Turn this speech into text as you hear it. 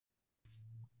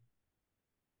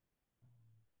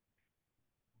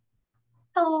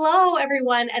Hello,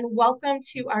 everyone, and welcome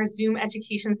to our Zoom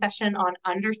education session on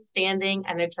understanding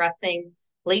and addressing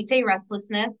late day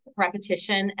restlessness,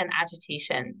 repetition, and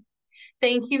agitation.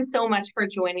 Thank you so much for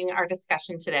joining our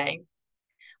discussion today.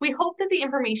 We hope that the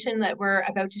information that we're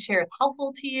about to share is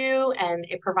helpful to you and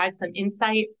it provides some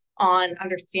insight on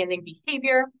understanding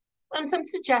behavior and some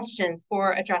suggestions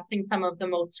for addressing some of the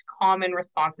most common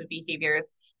responsive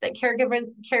behaviors that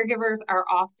caregivers are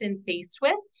often faced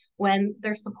with when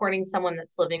they're supporting someone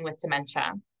that's living with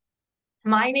dementia.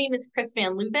 My name is Chris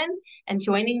Van Leuven, and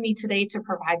joining me today to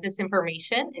provide this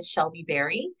information is Shelby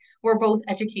Berry. We're both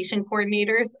education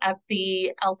coordinators at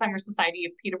the Alzheimer's Society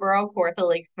of Peterborough, Kawartha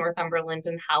Lakes, Northumberland,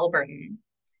 and Haliburton.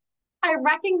 I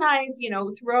recognize,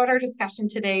 throughout our discussion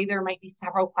today, there might be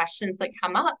several questions that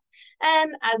come up.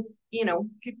 And as,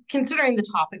 considering the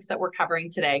topics that we're covering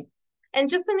today, and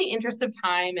just in the interest of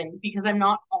time, and because I'm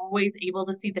not always able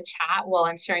to see the chat while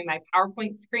I'm sharing my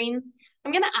PowerPoint screen,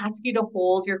 I'm going to ask you to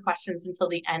hold your questions until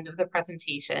the end of the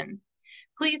presentation.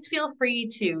 Please feel free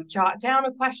to jot down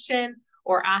a question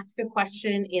or ask a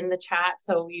question in the chat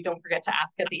so you don't forget to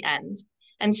ask at the end.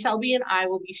 And Shelby and I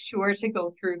will be sure to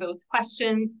go through those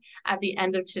questions at the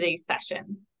end of today's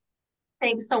session.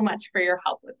 Thanks so much for your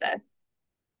help with this.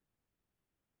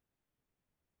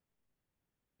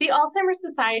 The Alzheimer's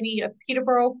Society of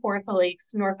Peterborough, Kawartha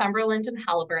Lakes, Northumberland, and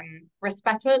Haliburton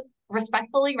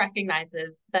respectfully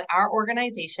recognizes that our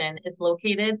organization is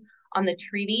located on the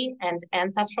treaty and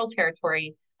ancestral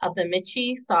territory of the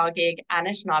Michi, Sawgig,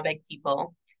 Anishinaabeg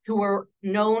people, who were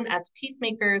known as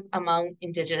peacemakers among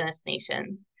Indigenous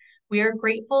nations. We are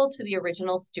grateful to the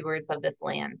original stewards of this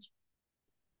land.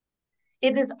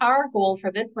 It is our goal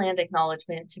for this land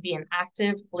acknowledgement to be an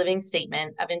active, living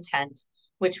statement of intent,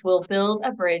 which will build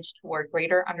a bridge toward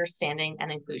greater understanding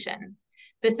and inclusion.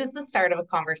 This is the start of a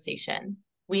conversation.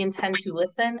 We intend to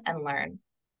listen and learn.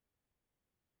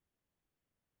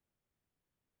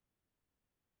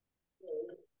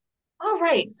 All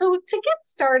right, so to get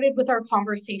started with our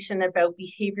conversation about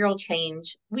behavioral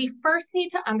change, we first need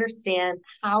to understand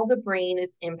how the brain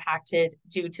is impacted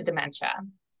due to dementia.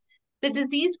 The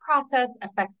disease process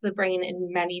affects the brain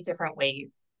in many different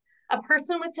ways. A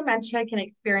person with dementia can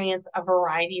experience a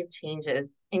variety of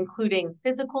changes, including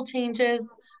physical changes,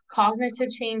 cognitive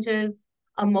changes,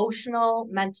 emotional,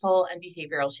 mental, and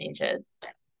behavioral changes.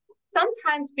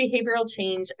 Sometimes behavioral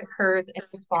change occurs in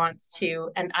response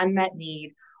to an unmet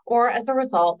need or as a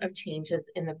result of changes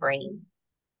in the brain.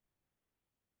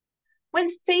 When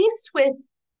faced with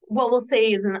what we'll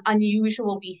say is an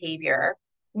unusual behavior,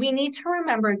 we need to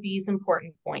remember these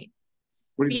important points.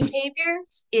 Behavior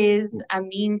is a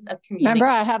means of communication. Remember,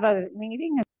 I have a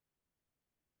meeting.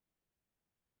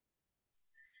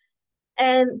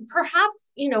 And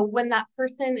perhaps, when that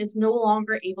person is no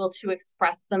longer able to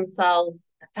express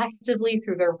themselves effectively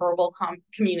through their verbal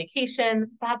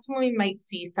communication, that's when we might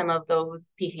see some of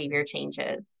those behavior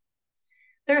changes.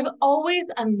 There's always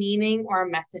a meaning or a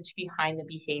message behind the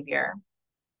behavior.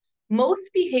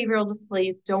 Most behavioral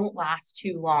displays don't last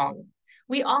too long.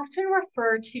 We often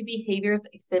refer to behaviors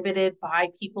exhibited by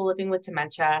people living with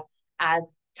dementia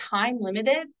as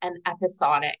time-limited and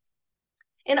episodic.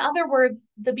 In other words,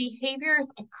 the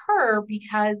behaviors occur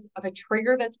because of a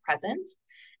trigger that's present,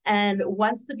 and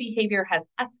once the behavior has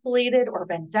escalated or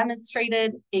been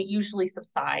demonstrated, it usually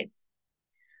subsides.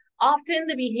 Often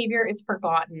the behavior is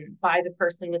forgotten by the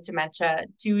person with dementia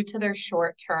due to their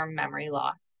short-term memory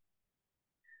loss.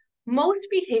 Most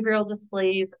behavioral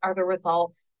displays are the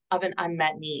result of an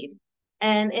unmet need,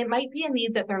 and it might be a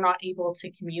need that they're not able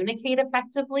to communicate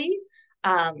effectively.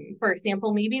 For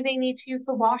example, maybe they need to use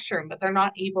the washroom, but they're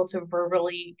not able to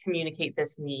verbally communicate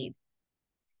this need.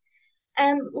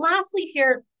 And lastly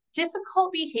here,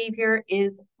 difficult behavior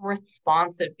is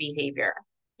responsive behavior.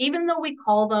 Even though we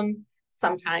call them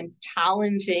sometimes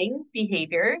challenging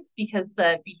behaviors because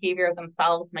the behavior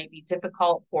themselves might be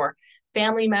difficult for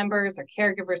family members or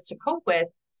caregivers to cope with,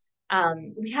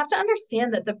 we have to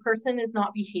understand that the person is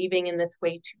not behaving in this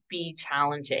way to be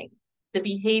challenging. The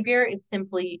behavior is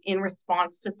simply in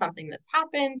response to something that's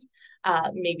happened,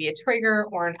 maybe a trigger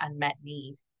or an unmet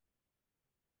need.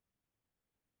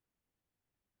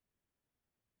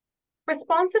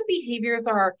 Responsive behaviors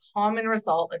are a common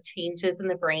result of changes in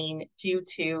the brain due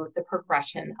to the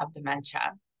progression of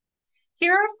dementia.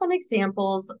 Here are some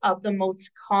examples of the most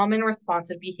common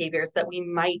responsive behaviors that we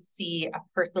might see a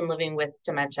person living with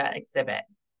dementia exhibit.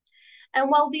 And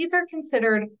while these are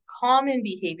considered common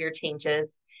behavior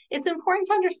changes, it's important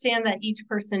to understand that each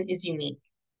person is unique.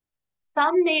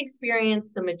 Some may experience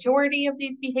the majority of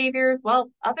these behaviors, while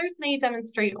others may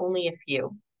demonstrate only a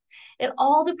few. It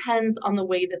all depends on the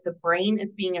way that the brain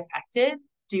is being affected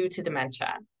due to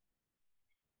dementia.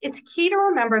 It's key to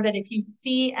remember that if you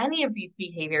see any of these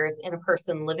behaviors in a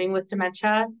person living with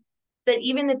dementia, that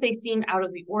even if they seem out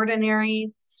of the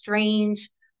ordinary, strange,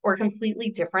 or completely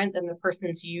different than the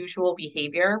person's usual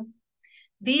behavior,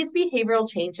 these behavioral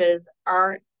changes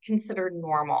are considered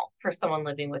normal for someone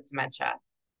living with dementia.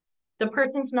 The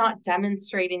person's not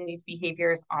demonstrating these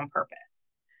behaviors on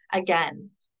purpose. Again,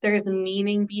 there's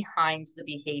meaning behind the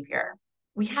behavior.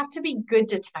 We have to be good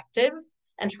detectives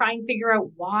and try and figure out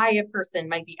why a person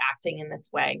might be acting in this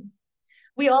way.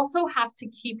 We also have to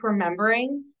keep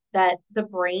remembering that the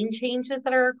brain changes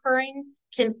that are occurring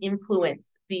can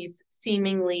influence these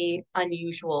seemingly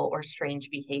unusual or strange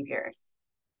behaviors.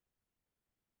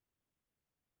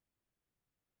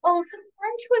 Well, it's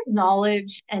important to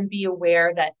acknowledge and be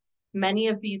aware that many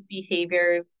of these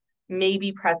behaviors may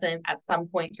be present at some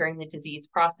point during the disease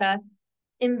process.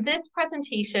 In this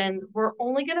presentation, we're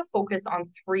only going to focus on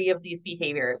 3 of these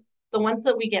behaviors, the ones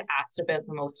that we get asked about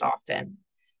the most often.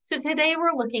 So today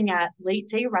we're looking at late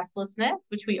day restlessness,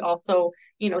 which we also,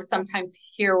 sometimes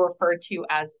hear referred to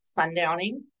as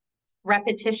sundowning,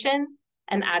 repetition,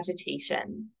 and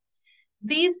agitation.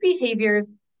 These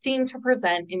behaviors seem to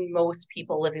present in most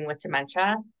people living with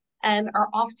dementia and are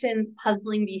often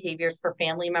puzzling behaviors for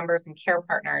family members and care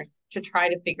partners to try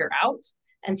to figure out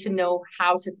and to know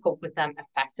how to cope with them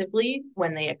effectively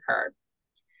when they occur.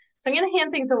 So I'm going to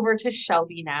hand things over to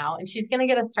Shelby now, and she's going to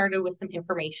get us started with some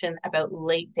information about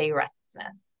late day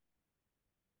restlessness.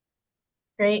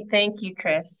 Great, thank you,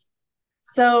 Chris.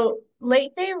 So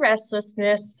late day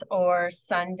restlessness or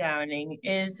sundowning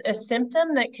is a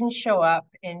symptom that can show up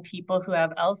in people who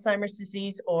have Alzheimer's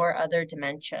disease or other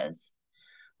dementias.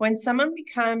 When someone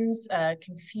becomes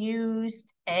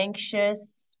confused,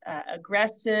 anxious,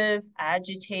 aggressive,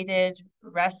 agitated,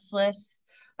 restless,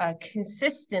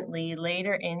 consistently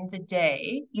later in the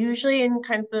day, usually in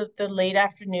kind of the late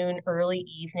afternoon, early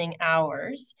evening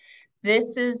hours,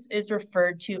 this is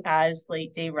referred to as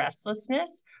late day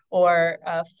restlessness, or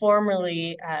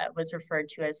formerly was referred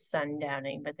to as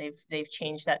sundowning, but they've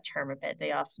changed that term a bit.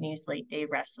 They often use late day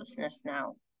restlessness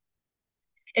now.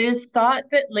 It is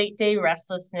thought that late day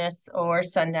restlessness or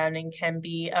sundowning can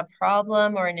be a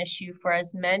problem or an issue for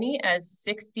as many as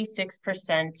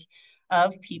 66%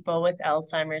 of people with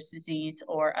Alzheimer's disease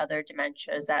or other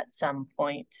dementias at some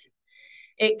point.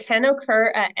 It can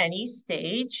occur at any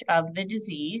stage of the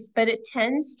disease, but it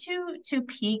tends to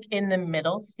peak in the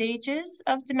middle stages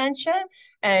of dementia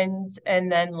and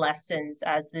then lessens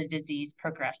as the disease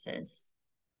progresses.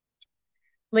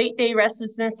 Late day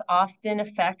restlessness often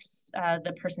affects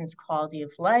the person's quality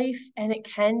of life, and it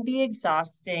can be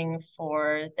exhausting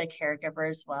for the caregiver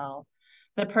as well.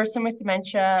 The person with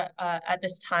dementia at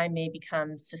this time may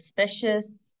become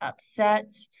suspicious, upset,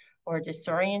 or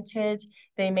disoriented.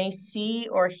 They may see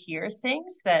or hear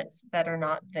things that are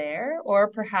not there,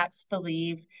 or perhaps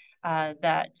believe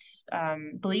things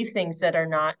that are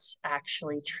not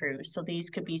actually true. So these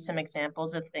could be some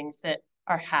examples of things that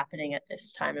are happening at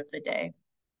this time of the day.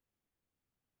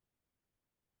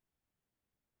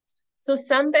 So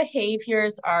some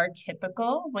behaviors are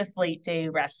typical with late day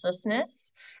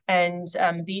restlessness, and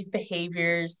these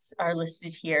behaviors are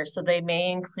listed here. So they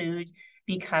may include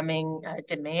becoming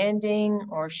demanding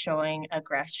or showing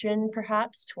aggression,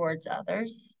 perhaps, towards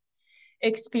others,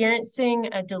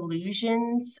 experiencing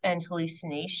delusions and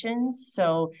hallucinations.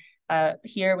 So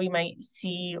here we might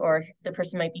see, or the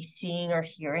person might be seeing or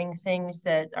hearing things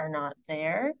that are not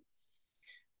there.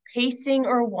 Pacing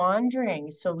or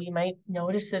wandering. So we might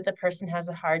notice that the person has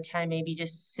a hard time maybe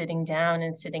just sitting down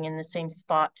and sitting in the same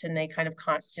spot, and they kind of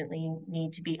constantly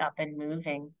need to be up and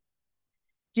moving.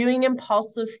 Doing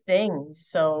impulsive things.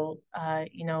 So,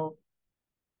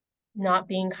 not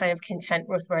being kind of content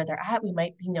with where they're at, we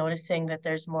might be noticing that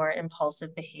there's more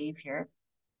impulsive behavior.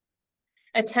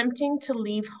 Attempting to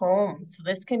leave home. So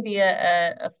this can be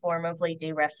a form of late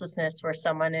day restlessness where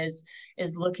someone is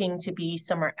looking to be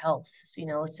somewhere else,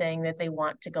 saying that they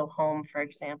want to go home, for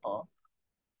example.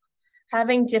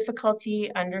 Having difficulty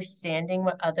understanding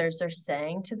what others are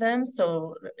saying to them.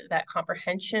 So that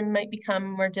comprehension might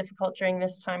become more difficult during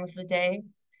this time of the day.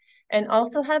 And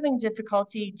also having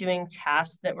difficulty doing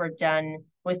tasks that were done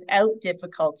without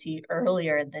difficulty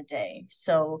earlier in the day.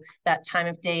 So that time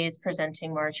of day is presenting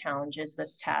more challenges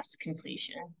with task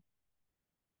completion.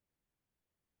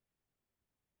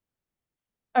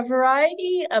 A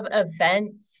variety of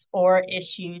events or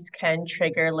issues can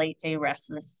trigger late day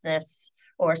restlessness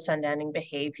or sundowning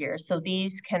behavior. So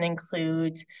these can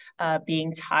include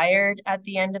being tired at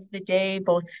the end of the day,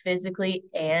 both physically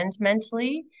and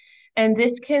mentally. And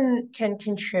this can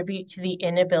contribute to the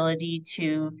inability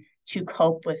to to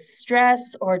cope with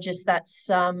stress, or just that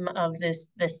sum of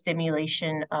the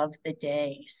stimulation of the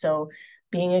day. So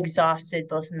being exhausted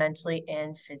both mentally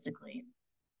and physically.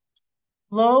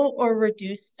 Low or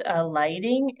reduced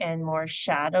lighting and more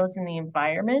shadows in the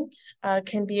environment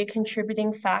can be a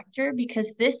contributing factor,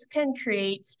 because this can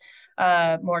create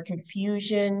more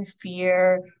confusion,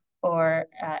 fear, or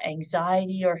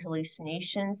anxiety or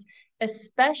hallucinations,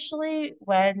 especially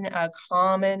when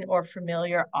common or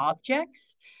familiar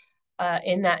objects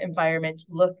in that environment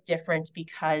look different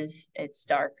because it's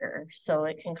darker. So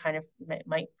it can kind of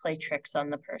might play tricks on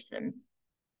the person.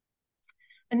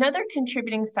 Another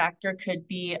contributing factor could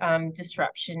be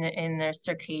disruption in their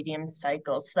circadian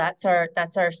cycles. So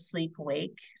that's our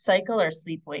sleep-wake cycle or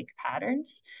sleep-wake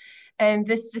patterns. And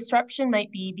this disruption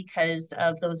might be because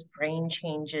of those brain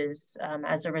changes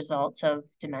as a result of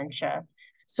dementia.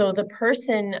 So the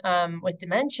person with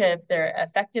dementia, if they're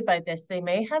affected by this, they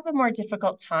may have a more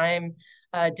difficult time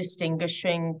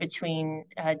distinguishing between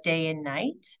day and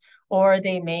night, or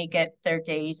they may get their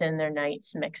days and their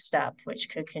nights mixed up, which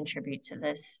could contribute to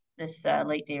this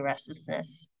late day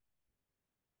restlessness.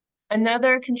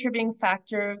 Another contributing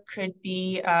factor could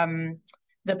be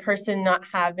the person not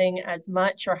having as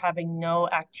much or having no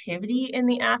activity in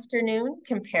the afternoon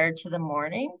compared to the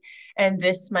morning. And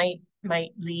this might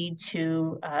lead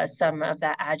to some of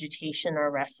that agitation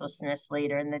or restlessness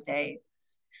later in the day.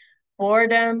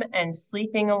 Boredom and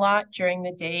sleeping a lot during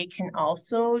the day can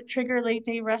also trigger late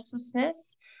day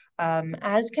restlessness,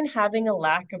 as can having a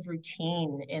lack of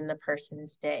routine in the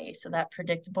person's day. So that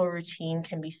predictable routine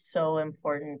can be so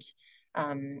important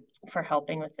for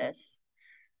helping with this.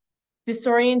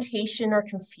 Disorientation or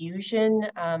confusion,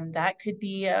 that could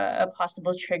be a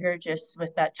possible trigger just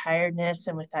with that tiredness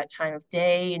and with that time of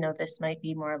day. This might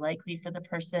be more likely for the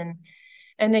person.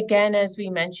 And again, as we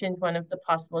mentioned, one of the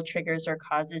possible triggers or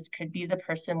causes could be the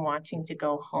person wanting to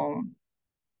go home.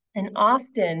 And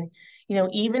often,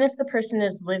 even if the person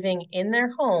is living in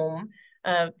their home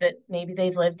that maybe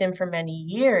they've lived in for many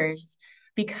years,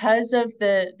 because of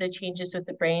the changes with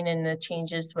the brain and the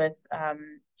changes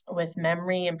with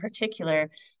memory in particular,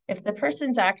 if the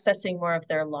person's accessing more of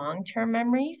their long-term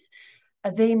memories,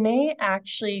 they may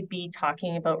actually be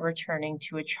talking about returning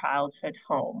to a childhood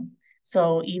home.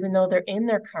 So even though they're in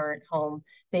their current home,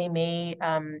 they may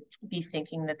be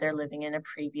thinking that they're living in a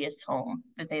previous home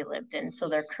that they lived in. So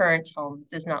their current home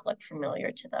does not look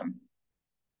familiar to them.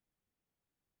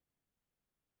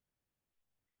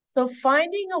 So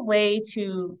finding a way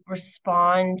to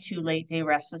respond to late day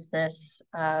restlessness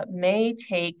may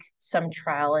take some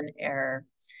trial and error.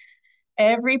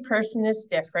 Every person is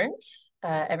different.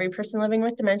 Every person living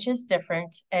with dementia is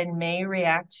different and may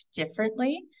react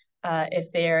differently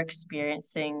if they are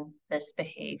experiencing this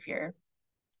behavior.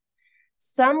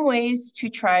 Some ways to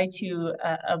try to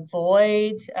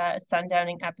avoid a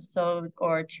sundowning episode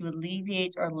or to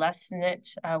alleviate or lessen it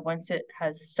once it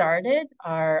has started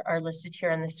are listed here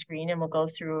on the screen, and we'll go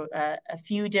through a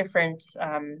few different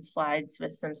slides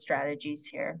with some strategies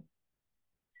here.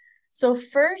 So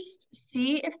first,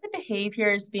 see if the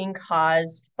behavior is being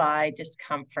caused by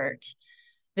discomfort.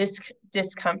 This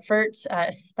discomfort,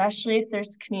 especially if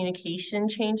there's communication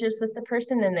changes with the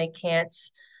person and they can't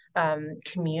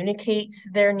communicate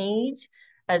their needs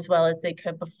as well as they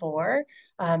could before,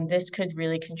 this could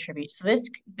really contribute. So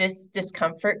this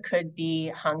discomfort could be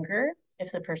hunger,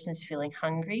 if the person's feeling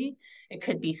hungry. It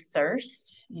could be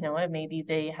thirst, maybe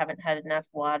they haven't had enough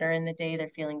water in the day, they're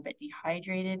feeling a bit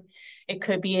dehydrated. It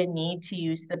could be a need to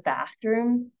use the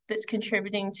bathroom that's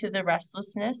contributing to the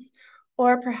restlessness,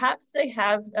 or perhaps they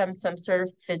have some sort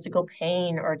of physical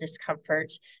pain or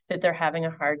discomfort that they're having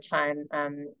a hard time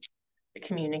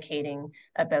communicating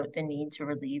about the need to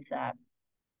relieve that.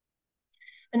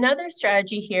 Another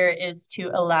strategy here is to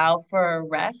allow for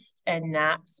rest and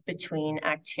naps between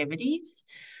activities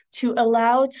to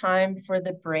allow time for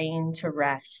the brain to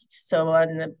rest. So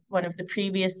on one of the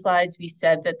previous slides, we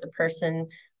said that the person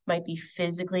might be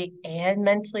physically and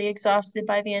mentally exhausted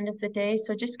by the end of the day.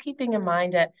 So just keeping in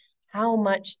mind at how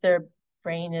much their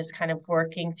brain is kind of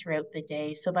working throughout the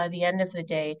day. So by the end of the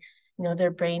day,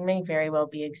 their brain may very well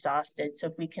be exhausted. So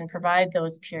if we can provide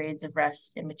those periods of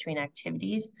rest in between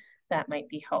activities, that might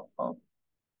be helpful.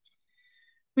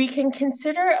 We can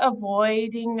consider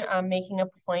avoiding making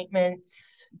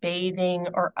appointments, bathing,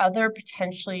 or other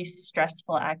potentially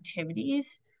stressful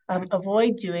activities.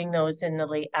 Avoid doing those in the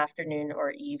late afternoon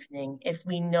or evening if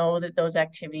we know that those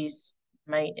activities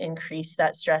might increase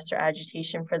that stress or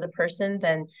agitation for the person.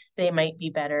 Then they might be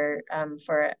better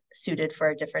suited for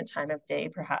a different time of day,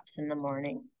 perhaps in the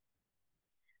morning.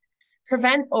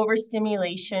 Prevent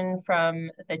overstimulation from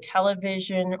the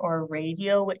television or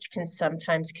radio, which can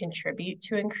sometimes contribute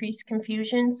to increased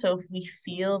confusion. So if we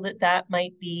feel that that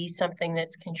might be something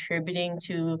that's contributing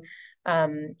to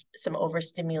some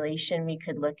overstimulation, we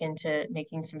could look into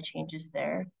making some changes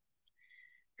there.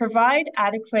 Provide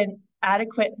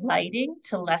adequate lighting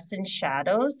to lessen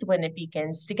shadows when it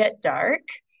begins to get dark.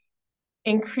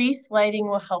 Increased lighting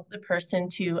will help the person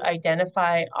to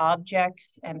identify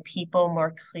objects and people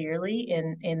more clearly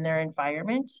in their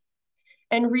environment.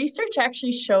 And research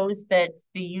actually shows that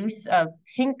the use of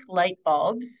pink light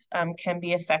bulbs can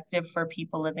be effective for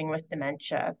people living with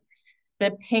dementia.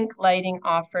 The pink lighting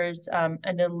offers an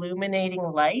illuminating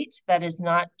light that is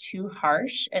not too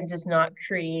harsh and does not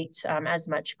create as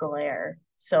much glare.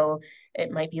 So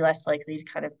it might be less likely to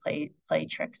kind of play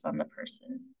tricks on the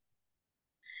person.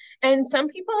 And some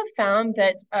people have found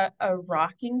that a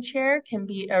rocking chair can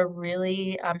be a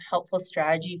really helpful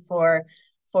strategy for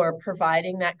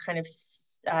providing that kind of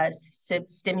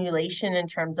stimulation in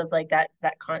terms of like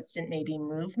that constant maybe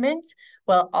movement,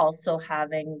 while also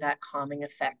having that calming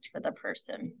effect for the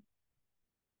person.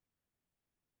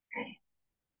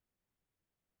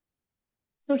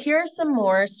 So here are some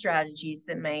more strategies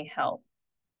that may help.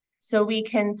 So we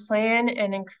can plan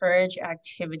and encourage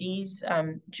activities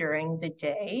during the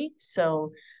day.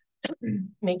 So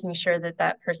making sure that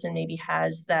that person maybe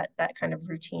has that kind of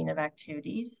routine of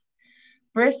activities.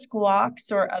 Brisk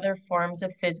walks or other forms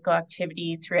of physical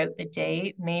activity throughout the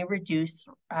day may reduce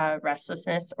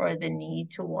restlessness or the need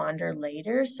to wander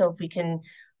later. So if we can,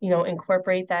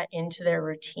 incorporate that into their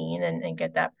routine and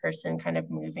get that person kind of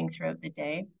moving throughout the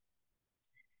day.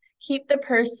 Keep the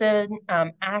person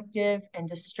active and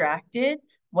distracted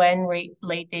when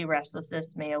late day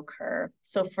restlessness may occur.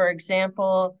 So for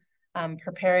example,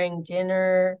 preparing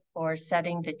dinner or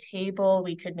setting the table,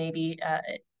 we could maybe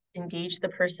engage the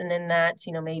person in that.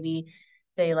 Maybe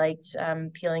they liked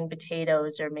peeling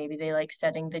potatoes, or maybe they like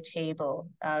setting the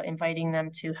table, inviting them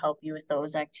to help you with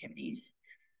those activities.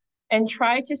 And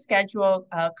try to schedule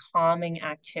calming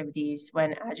activities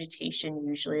when agitation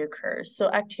usually occurs. So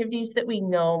activities that we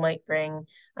know might bring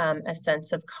a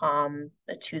sense of calm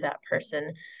to that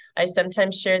person. I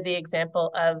sometimes share the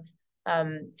example of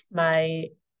my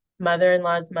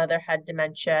mother-in-law's mother had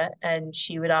dementia, and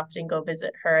she would often go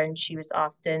visit her, and she was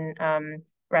often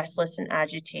restless and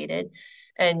agitated.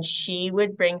 And she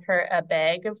would bring her a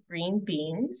bag of green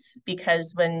beans,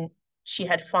 because when she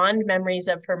had fond memories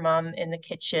of her mom in the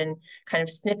kitchen, kind of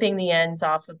snipping the ends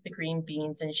off of the green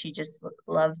beans, and she just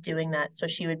loved doing that. So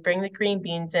she would bring the green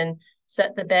beans and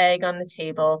set the bag on the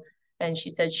table. And she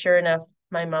said, sure enough,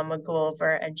 my mom would go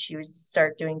over and she would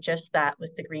start doing just that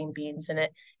with the green beans. And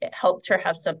it helped her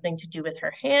have something to do with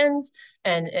her hands.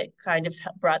 And it kind of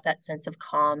brought that sense of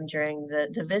calm during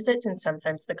the visit. And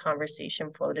sometimes the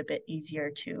conversation flowed a bit easier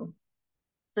too.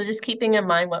 So just keeping in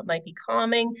mind what might be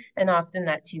calming, and often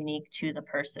that's unique to the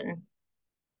person.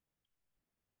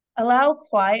 Allow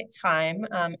quiet time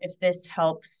if this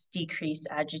helps decrease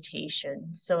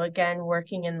agitation. So again,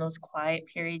 working in those quiet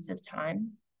periods of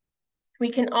time. We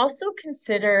can also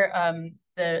consider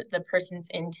the person's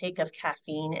intake of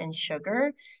caffeine and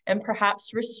sugar, and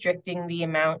perhaps restricting the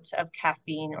amount of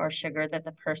caffeine or sugar that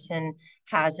the person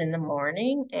has in the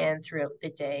morning and throughout the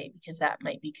day, because that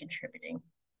might be contributing.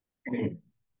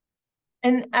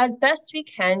 And as best we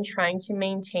can, trying to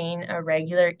maintain a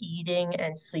regular eating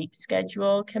and sleep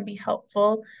schedule can be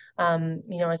helpful,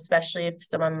 especially if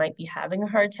someone might be having a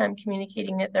hard time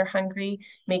communicating that they're hungry,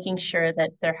 making sure that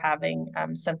they're having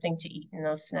something to eat in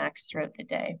those snacks throughout the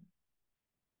day.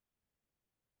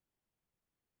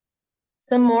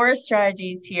 Some more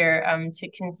strategies here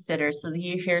to consider. So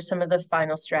here are some of the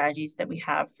final strategies that we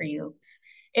have for you.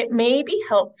 It may be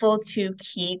helpful to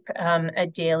keep a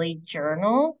daily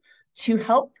journal to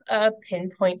help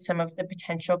pinpoint some of the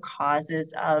potential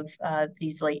causes of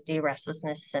these late day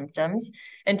restlessness symptoms,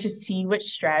 and to see which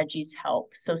strategies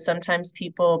help. So sometimes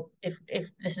people, if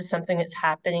this is something that's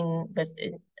happening with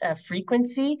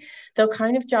frequency, they'll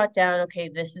kind of jot down, okay,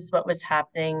 this is what was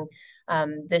happening.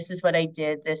 This is what I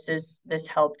did, this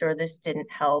helped or this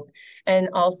didn't help. And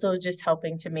also just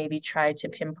helping to maybe try to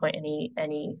pinpoint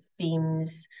any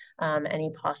themes,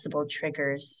 any possible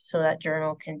triggers. So that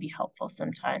journal can be helpful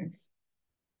sometimes.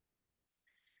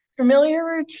 Familiar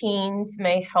routines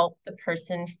may help the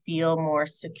person feel more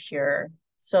secure.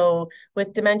 So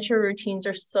with dementia, routines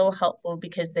are so helpful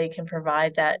because they can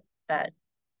provide that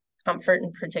comfort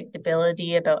and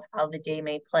predictability about how the day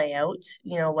may play out,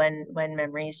 when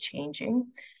memory is changing.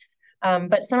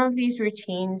 But some of these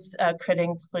routines could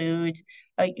include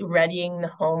readying the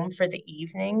home for the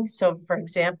evening. So for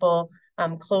example,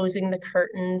 closing the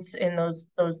curtains in those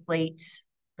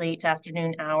late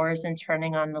afternoon hours and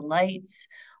turning on the lights,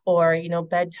 or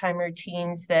bedtime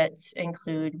routines that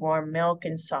include warm milk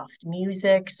and soft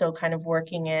music. So kind of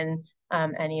working in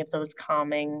any of those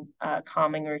calming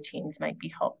routines might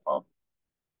be helpful.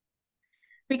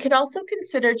 We could also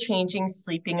consider changing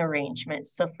sleeping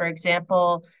arrangements. So for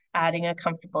example, adding a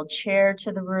comfortable chair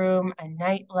to the room, a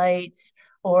night light,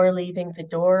 or leaving the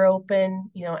door open,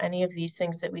 any of these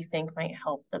things that we think might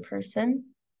help the person.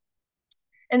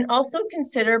 And also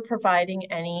consider providing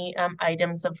any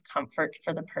items of comfort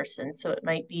for the person. So it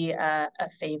might be a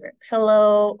favorite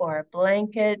pillow or a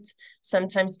blanket.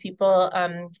 Sometimes people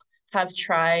have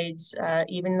tried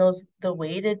even the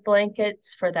weighted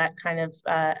blankets for that kind of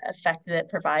effect that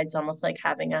provides, almost like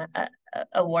having a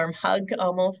warm hug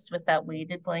almost with that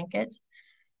weighted blanket.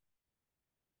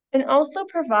 And also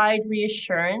provide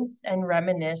reassurance and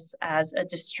reminisce as a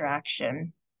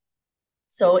distraction.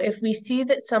 So if we see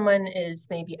that someone is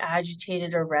maybe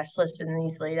agitated or restless in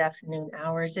these late afternoon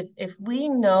hours, if we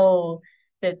know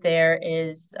that there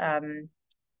is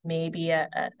maybe a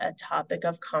topic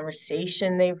of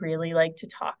conversation they really like to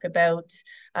talk about,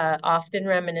 often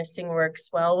reminiscing works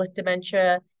well with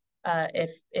dementia.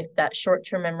 If that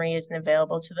short-term memory isn't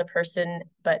available to the person,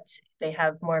 but they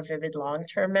have more vivid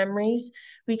long-term memories,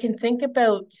 we can think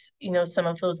about, some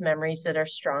of those memories that are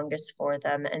strongest for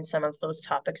them and some of those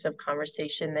topics of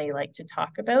conversation they like to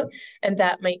talk about. And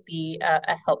that might be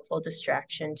a helpful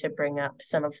distraction to bring up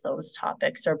some of those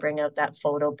topics, or bring out that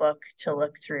photo book to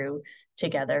look through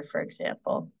together, for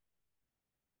example.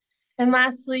 And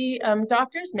lastly,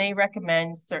 doctors may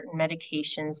recommend certain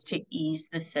medications to ease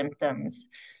the symptoms.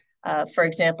 For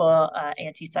example,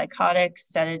 antipsychotics,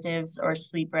 sedatives, or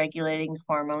sleep regulating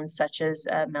hormones such as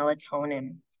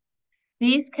melatonin.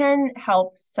 These can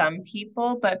help some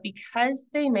people, but because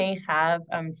they may have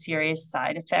serious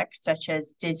side effects such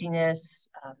as dizziness,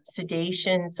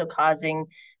 sedation, so causing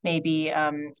maybe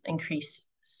increased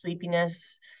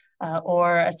sleepiness,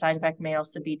 or a side effect may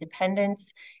also be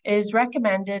dependence, it is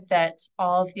recommended that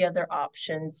all of the other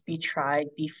options be tried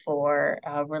before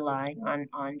relying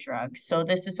on drugs. So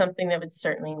this is something that would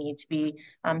certainly need to be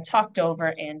talked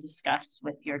over and discussed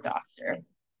with your doctor.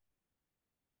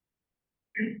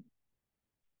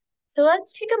 So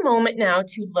let's take a moment now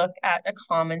to look at a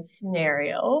common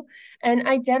scenario and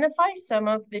identify some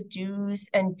of the do's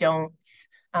and don'ts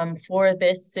for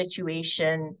this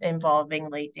situation involving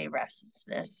late day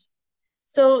restlessness.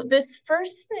 So this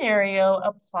first scenario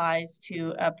applies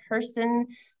to a person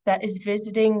that is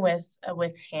visiting with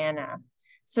Hannah.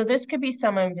 So this could be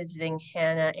someone visiting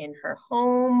Hannah in her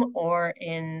home or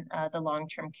in the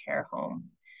long-term care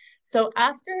home. So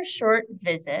after a short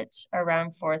visit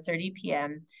around 4:30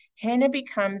 p.m., Hannah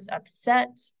becomes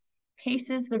upset,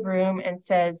 paces the room, and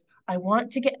says, "I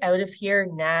want to get out of here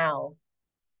now."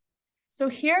 So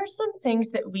here are some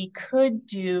things that we could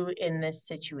do in this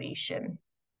situation.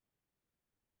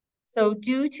 So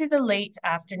due to the late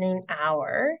afternoon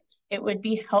hour, it would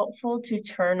be helpful to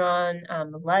turn on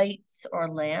lights or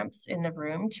lamps in the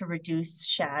room to reduce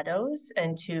shadows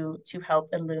and to help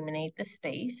illuminate the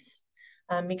space.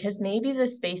 Because maybe the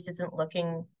space isn't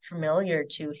looking familiar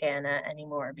to Hannah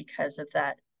anymore because of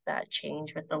that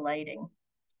change with the lighting.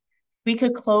 We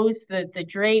could close the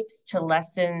drapes to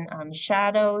lessen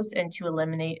shadows and to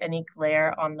eliminate any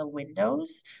glare on the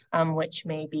windows, which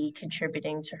may be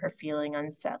contributing to her feeling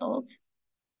unsettled.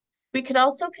 We could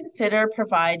also consider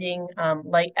providing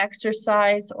light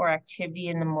exercise or activity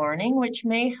in the morning, which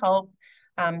may help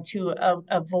to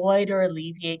avoid or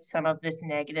alleviate some of this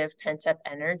negative pent-up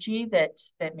energy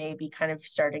that may be kind of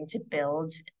starting to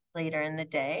build later in the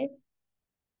day.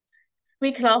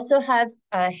 We could also have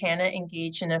Hannah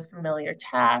engage in a familiar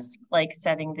task, like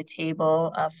setting the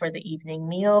table for the evening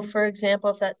meal, for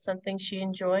example, if that's something she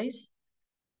enjoys.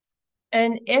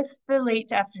 And if the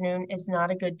late afternoon is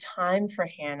not a good time for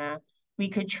Hannah, we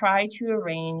could try to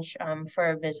arrange for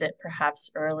a visit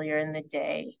perhaps earlier in the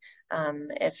day,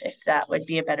 if that would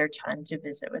be a better time to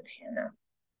visit with Hannah.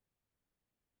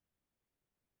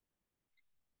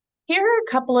 Here are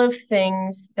a couple of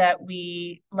things that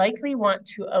we likely want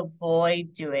to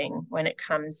avoid doing when it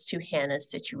comes to Hannah's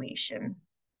situation.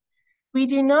 We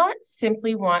do not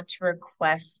simply want to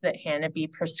request that Hannah be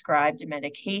prescribed a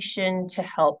medication to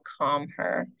help calm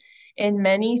her. In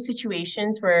many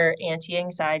situations where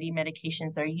anti-anxiety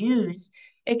medications are used,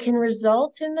 it can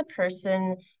result in the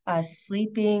person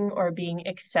sleeping or being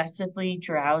excessively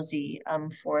drowsy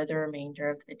for the remainder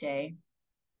of the day.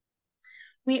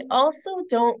 We also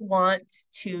don't want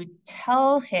to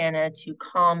tell Hannah to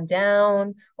calm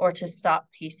down or to stop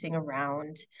pacing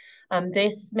around.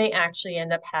 This may actually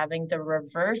end up having the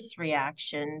reverse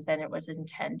reaction than it was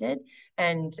intended,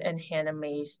 and Hannah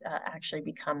may actually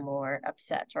become more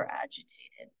upset or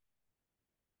agitated.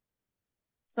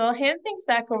 So I'll hand things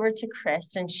back over to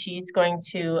Chris, and she's going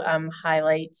to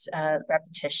highlight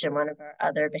repetition, one of our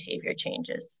other behavior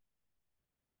changes.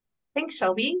 Thanks,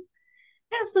 Shelby.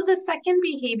 Yeah, so the second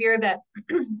behavior that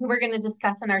we're going to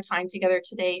discuss in our time together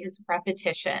today is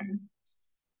repetition.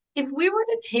 If we were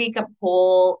to take a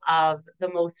poll of the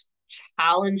most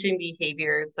challenging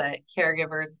behaviors that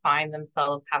caregivers find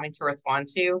themselves having to respond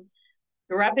to,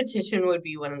 repetition would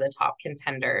be one of the top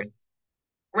contenders.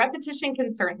 Repetition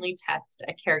can certainly test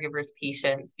a caregiver's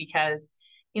patience because,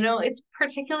 it's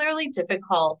particularly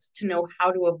difficult to know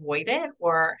how to avoid it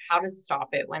or how to stop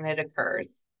it when it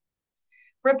occurs.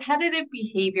 Repetitive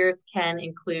behaviors can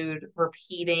include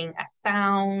repeating a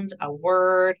sound, a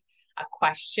word, a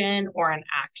question, or an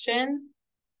action.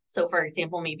 So, for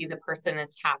example, maybe the person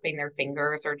is tapping their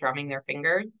fingers or drumming their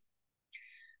fingers.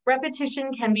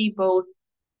 Repetition can be both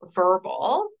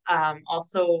verbal,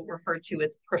 also referred to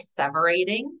as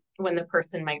perseverating, when the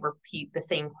person might repeat the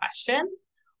same question,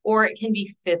 or it can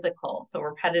be physical, so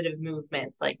repetitive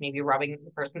movements like maybe rubbing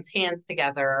the person's hands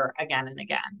together again and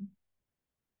again.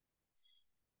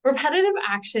 Repetitive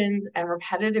actions and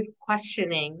repetitive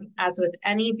questioning, as with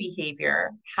any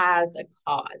behavior, has a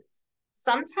cause.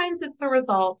 Sometimes it's the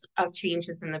result of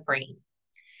changes in the brain.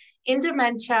 In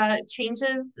dementia,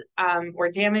 changes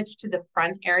or damage to the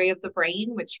front area of the brain,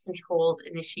 which controls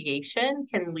initiation,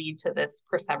 can lead to this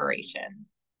perseveration.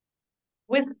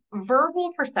 With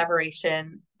verbal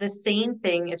perseveration, the same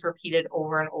thing is repeated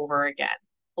over and over again,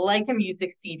 like a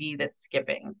music CD that's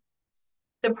skipping.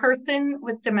 The person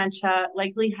with dementia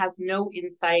likely has no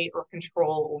insight or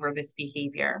control over this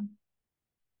behavior.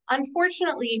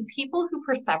 Unfortunately, people who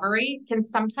perseverate can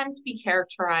sometimes be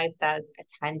characterized as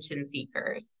attention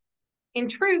seekers. In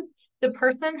truth, the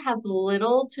person has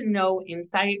little to no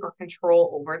insight or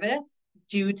control over this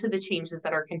due to the changes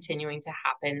that are continuing to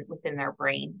happen within their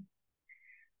brain.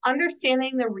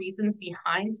 Understanding the reasons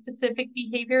behind specific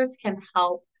behaviors can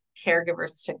help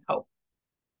caregivers to cope.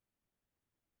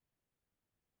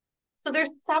 So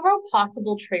there's several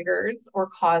possible triggers or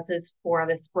causes for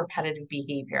this repetitive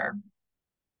behavior.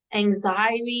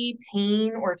 Anxiety,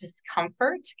 pain, or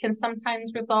discomfort can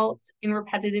sometimes result in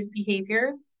repetitive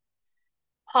behaviors.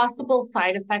 Possible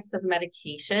side effects of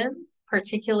medications,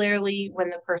 particularly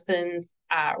when the person's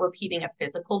repeating a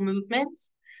physical movement.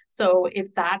 So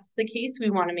if that's the case, we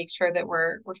want to make sure that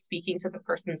we're speaking to the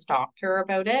person's doctor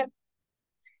about it.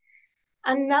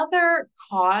 Another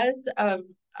cause of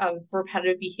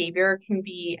repetitive behavior can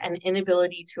be an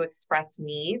inability to express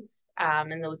needs.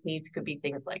 And those needs could be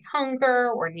things like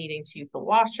hunger or needing to use the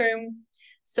washroom.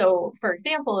 So, for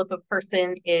example, if a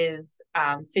person is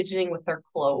fidgeting with their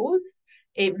clothes,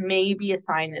 it may be a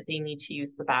sign that they need to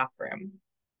use the bathroom.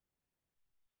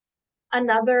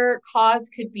 Another cause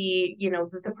could be,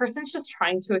 that the person's just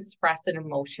trying to express an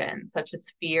emotion, such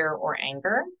as fear or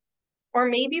anger. Or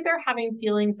maybe they're having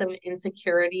feelings of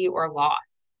insecurity or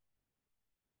loss.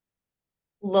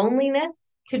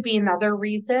 Loneliness could be another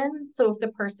reason. So if the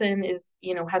person is,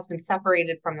 has been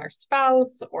separated from their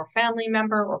spouse or family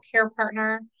member or care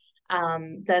partner,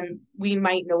 then we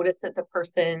might notice that the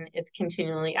person is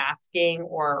continually asking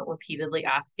or repeatedly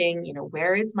asking,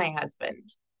 where is my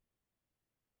husband?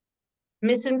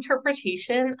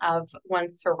 Misinterpretation of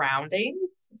one's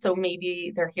surroundings. So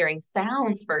maybe they're hearing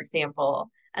sounds, for example,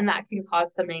 and that can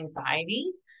cause some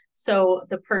anxiety. So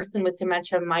the person with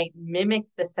dementia might mimic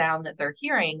the sound that they're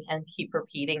hearing and keep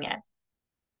repeating it.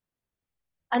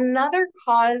 Another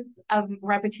cause of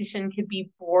repetition could be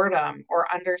boredom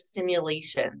or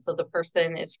understimulation. So the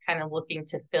person is kind of looking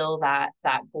to fill that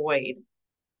void.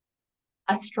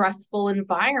 A stressful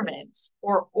environment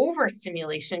or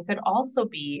overstimulation could also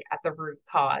be at the root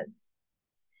cause.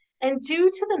 And due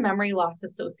to the memory loss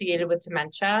associated with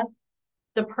dementia,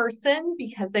 the person,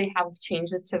 because they have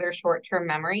changes to their short-term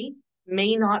memory,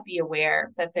 may not be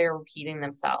aware that they're repeating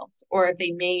themselves, or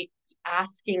they may be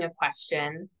asking a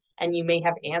question and you may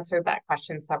have answered that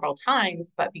question several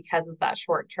times, but because of that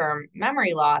short-term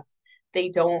memory loss, they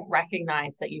don't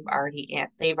recognize that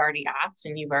they've already asked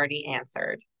and you've already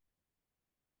answered.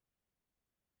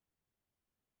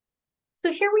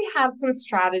 So here we have some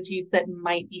strategies that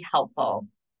might be helpful.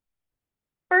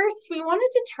 First, we want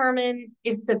to determine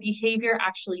if the behavior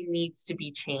actually needs to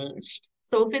be changed.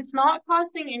 So if it's not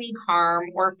causing any harm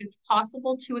or if it's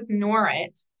possible to ignore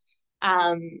it,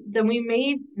 then we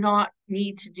may not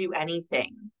need to do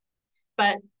anything.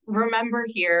 But remember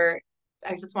here,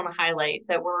 I just want to highlight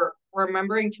that we're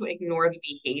remembering to ignore the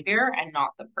behavior and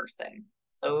not the person.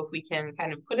 So if we can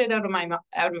kind of put it out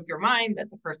of your mind that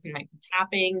the person might be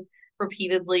tapping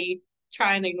repeatedly,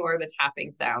 try and ignore the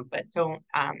tapping sound, but don't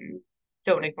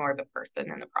ignore the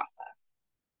person in the process.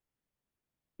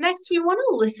 Next, we want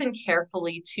to listen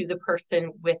carefully to the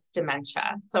person with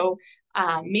dementia. So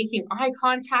making eye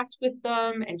contact with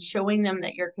them and showing them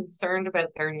that you're concerned about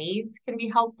their needs can be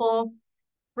helpful.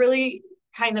 Really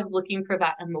kind of looking for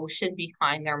that emotion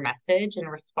behind their message and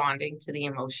responding to the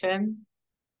emotion.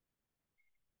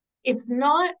 It's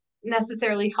not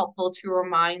necessarily helpful to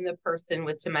remind the person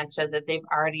with dementia that they've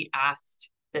already asked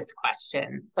this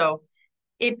question. So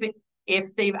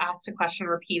if they've asked a question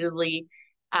repeatedly,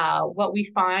 what we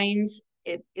find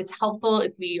it's helpful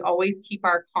if we always keep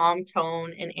our calm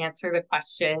tone and answer the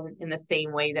question in the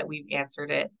same way that we've answered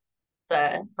it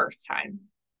the first time.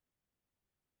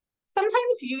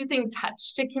 Sometimes using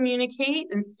touch to communicate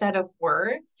instead of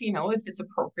words, if it's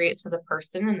appropriate to the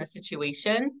person and the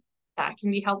situation, that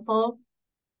can be helpful.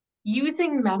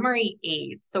 Using memory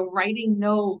aids, so writing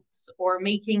notes or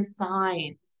making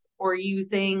signs or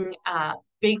using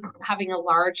having a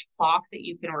large clock that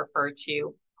you can refer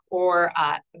to, or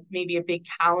maybe a big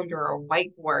calendar or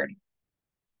whiteboard.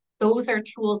 Those are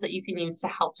tools that you can use to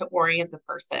help to orient the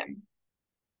person.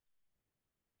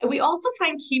 And we also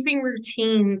find keeping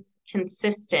routines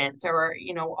consistent or,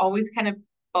 always kind of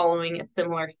following a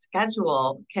similar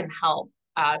schedule can help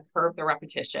curb the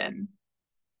repetition.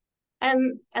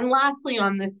 And lastly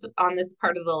on this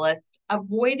part of the list,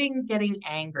 avoiding getting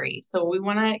angry. So we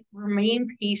want to remain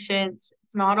patient.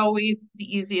 It's not always the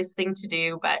easiest thing to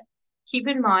do, but keep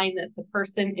in mind that the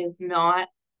person is not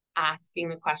asking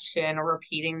the question or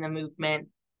repeating the movement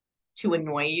to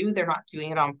annoy you. They're not doing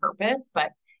it on purpose,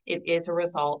 but it is a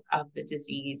result of the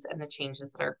disease and the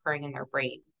changes that are occurring in their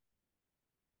brain.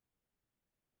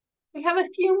 We have a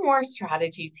few more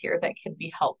strategies here that could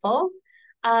be helpful.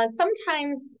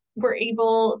 Sometimes we're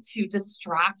able to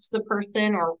distract the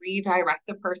person or redirect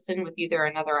the person with either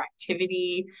another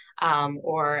activity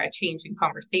or a change in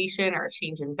conversation or a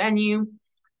change in venue.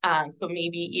 So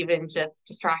maybe even just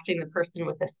distracting the person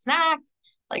with a snack,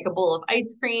 like a bowl of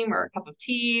ice cream or a cup of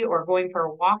tea, or going for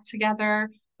a walk together.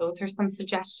 Those are some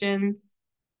suggestions.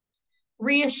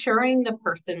 Reassuring the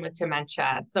person with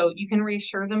dementia. So you can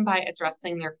reassure them by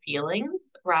addressing their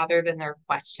feelings rather than their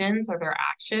questions or their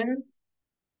actions.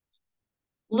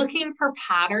 Looking for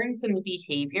patterns in the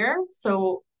behavior.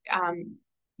 So,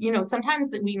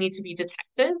 sometimes we need to be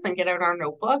detectives and get out our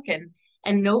notebook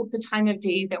and note the time of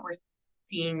day that we're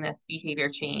seeing this behavior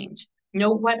change.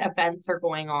 Note what events are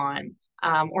going on,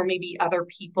 or maybe other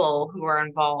people who are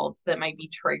involved that might be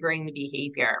triggering the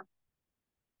behavior.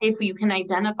 If you can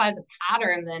identify the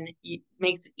pattern, then it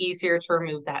makes it easier to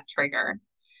remove that trigger.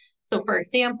 So for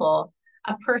example,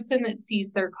 a person that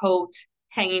sees their coat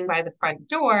hanging by the front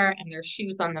door and their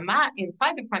shoes on the mat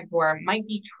inside the front door might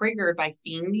be triggered by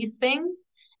seeing these things.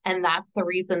 And that's the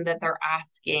reason that they're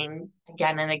asking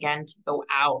again and again to go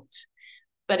out.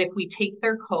 But if we take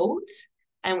their coat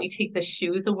and we take the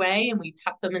shoes away and we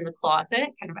tuck them in the closet,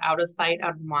 kind of out of sight,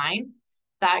 out of mind,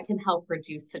 that can help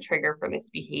reduce the trigger for this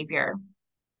behavior.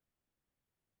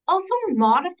 Also,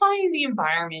 modifying the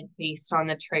environment based on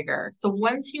the trigger. So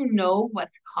once you know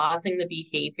what's causing the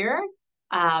behavior,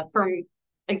 for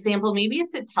example, maybe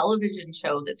it's a television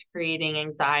show that's creating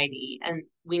anxiety, and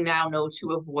we now know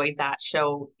to avoid that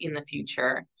show in the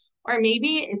future. Or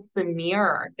maybe it's the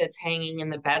mirror that's hanging in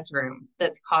the bedroom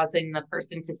that's causing the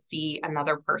person to see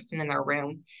another person in their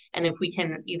room. And if we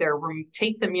can either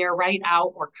take the mirror right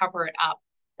out or cover it up,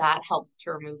 that helps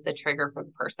to remove the trigger for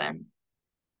the person.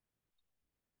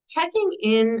 Checking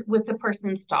in with the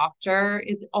person's doctor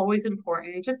is always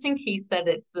important, just in case that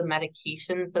it's the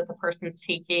medications that the person's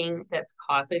taking that's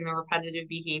causing the repetitive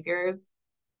behaviors.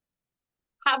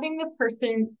 Having the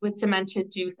person with dementia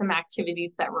do some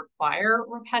activities that require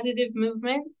repetitive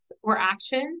movements or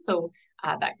actions. So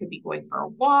that could be going for a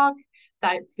walk.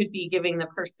 That could be giving the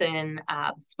person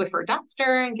a Swiffer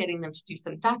duster and getting them to do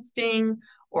some dusting,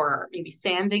 or maybe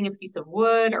sanding a piece of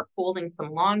wood or folding some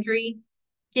laundry.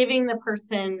 Giving the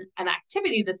person an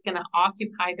activity that's going to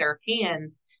occupy their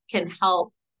hands can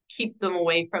help keep them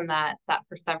away from that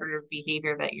perseverative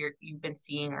behavior that you've been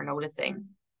seeing or noticing.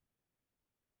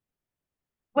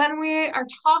 When we are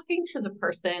talking to the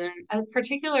person,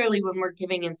 particularly when we're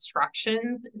giving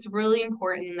instructions, it's really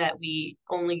important that we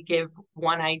only give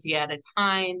one idea at a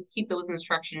time, keep those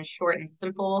instructions short and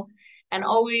simple, and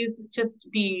always just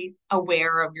be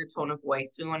aware of your tone of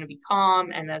voice. We want to be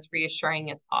calm and as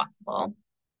reassuring as possible.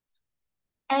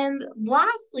 And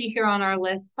lastly, here on our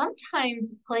list, sometimes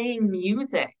playing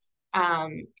music,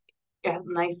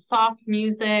 nice soft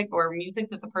music or music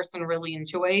that the person really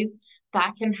enjoys.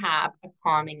 that can have a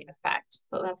calming effect.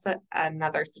 So that's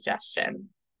another suggestion.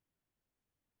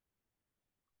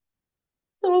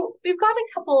 So we've got a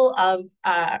couple of,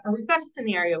 or we've got a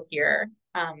scenario here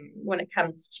when it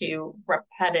comes to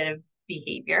repetitive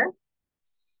behavior.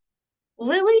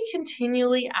 Lily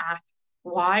continually asks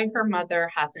why her mother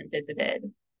hasn't visited,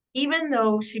 even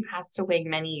though she passed away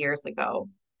many years ago.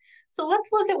 So let's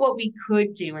look at what we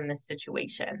could do in this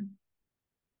situation.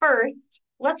 First,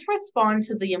 let's respond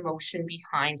to the emotion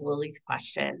behind Lily's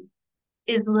question.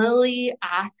 Is Lily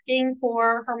asking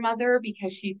for her mother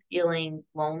because she's feeling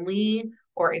lonely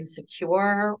or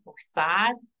insecure or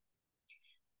sad?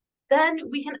 Then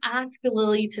we can ask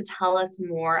Lily to tell us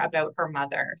more about her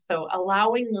mother. So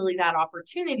allowing Lily that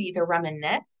opportunity to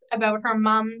reminisce about her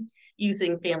mom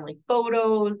using family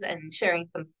photos and sharing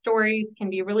some stories can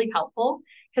be really helpful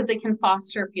because it can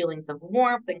foster feelings of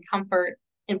warmth and comfort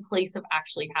in place of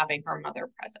actually having her mother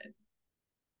present.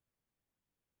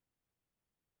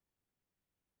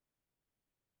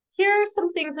 Here are some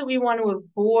things that we want to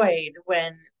avoid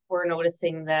when we're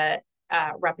noticing the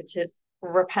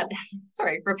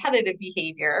repetitive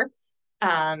behavior,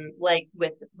 like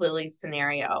with Lily's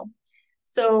scenario.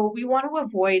 So we want to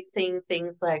avoid saying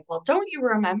things like, well, don't you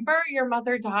remember your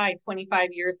mother died 25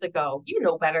 years ago? You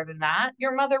know better than that.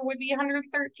 Your mother would be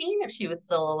 113 if she was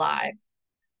still alive.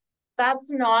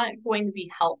 That's not going to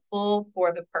be helpful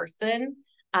for the person.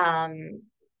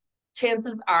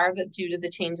 Chances are that due to the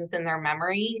changes in their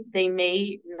memory, they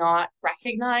may not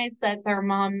recognize that their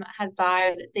mom has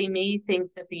died. They may think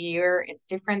that the year is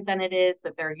different than it is,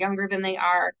 that they're younger than they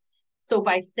are. So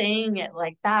by saying it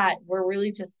like that, we're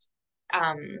really just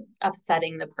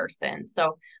upsetting the person.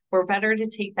 So we're better to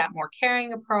take that more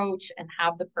caring approach and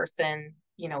have the person,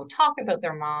 talk about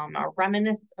their mom or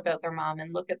reminisce about their mom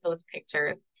and look at those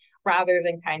pictures rather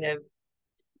than kind of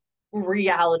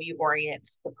reality orient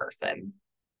the person.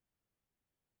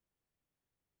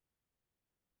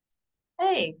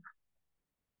 Hey,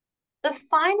 the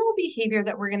final behavior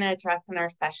that we're going to address in our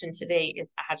session today is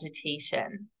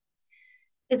agitation.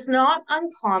 It's not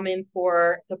uncommon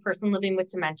for the person living with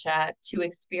dementia to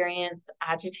experience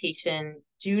agitation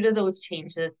due to those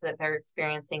changes that they're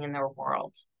experiencing in their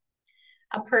world.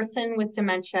 A person with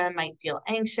dementia might feel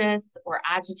anxious or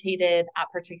agitated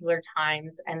at particular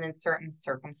times and in certain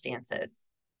circumstances.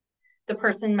 The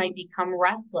person might become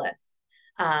restless,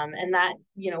 and that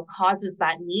causes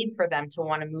that need for them to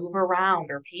want to move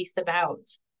around or pace about.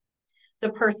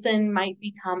 The person might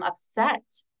become upset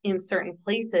in certain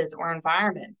places or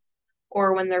environments,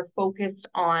 or when they're focused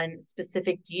on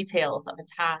specific details of a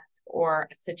task or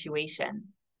a situation.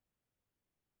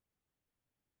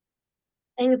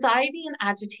 Anxiety and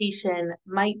agitation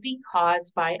might be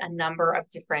caused by a number of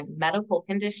different medical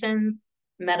conditions,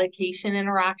 medication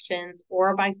interactions,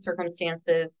 or by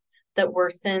circumstances that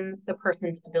worsen the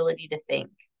person's ability to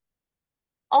think.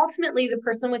 Ultimately, the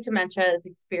person with dementia is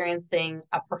experiencing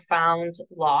a profound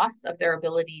loss of their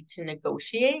ability to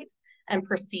negotiate and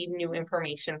perceive new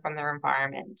information from their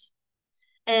environment.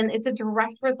 And it's a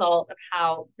direct result of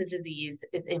how the disease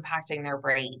is impacting their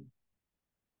brain.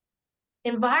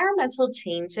 Environmental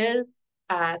changes,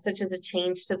 such as a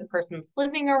change to the person's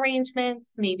living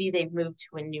arrangements, maybe they've moved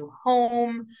to a new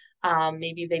home,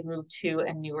 maybe they've moved to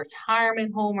a new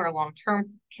retirement home or a long-term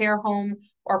care home,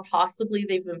 or possibly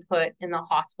they've been put in the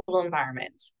hospital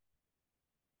environment.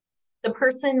 The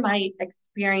person might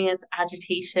experience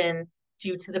agitation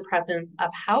due to the presence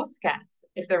of house guests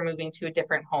if they're moving to a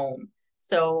different home.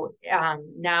 So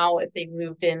now if they've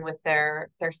moved in with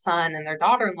their son and their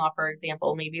daughter-in-law, for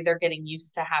example, maybe they're getting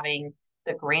used to having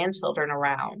the grandchildren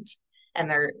around and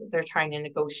they're trying to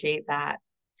negotiate that.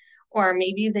 Or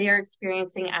maybe they are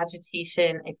experiencing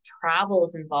agitation if travel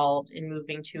is involved in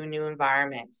moving to a new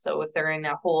environment. So if they're in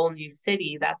a whole new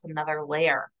city, that's another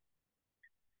layer.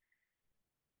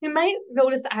 You might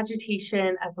notice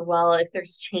agitation as well if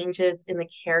there's changes in the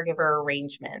caregiver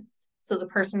arrangements. So the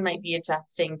person might be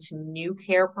adjusting to new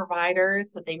care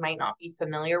providers that they might not be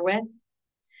familiar with.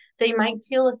 They might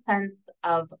feel a sense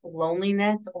of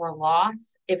loneliness or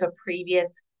loss if a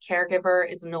previous caregiver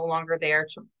is no longer there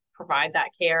to provide that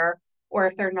care, or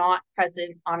if they're not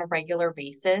present on a regular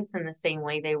basis in the same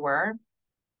way they were.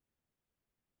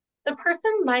 The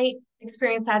person might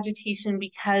experience agitation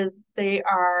because they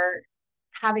are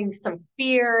having some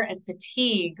fear and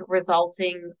fatigue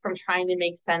resulting from trying to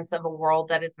make sense of a world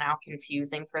that is now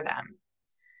confusing for them.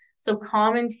 So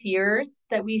common fears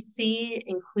that we see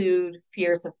include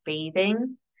fears of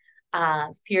bathing,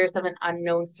 fears of an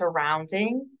unknown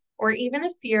surrounding, or even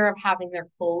a fear of having their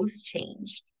clothes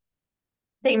changed.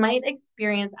 They might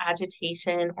experience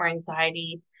agitation or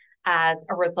anxiety as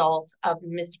a result of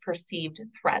misperceived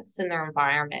threats in their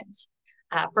environment.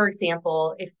 For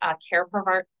example, if a care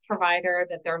provider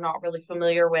that they're not really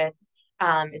familiar with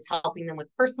is helping them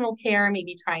with personal care,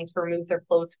 maybe trying to remove their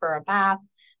clothes for a bath,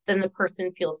 then the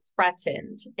person feels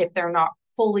threatened if they're not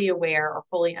fully aware or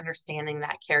fully understanding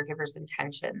that caregiver's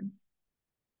intentions.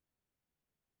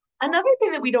 Another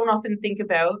thing that we don't often think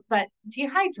about, but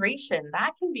dehydration,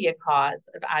 that can be a cause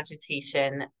of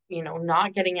agitation,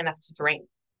 not getting enough to drink.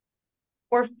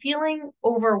 Or feeling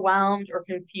overwhelmed or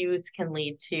confused can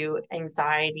lead to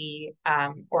anxiety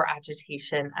or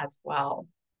agitation as well.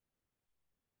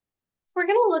 So we're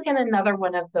going to look at another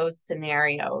one of those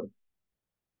scenarios.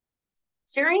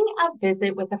 During a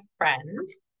visit with a friend,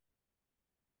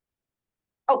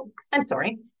 oh, I'm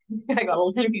sorry. I got a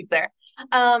little confused there.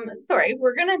 Sorry,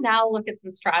 we're going to now look at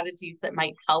some strategies that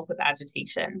might help with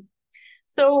agitation.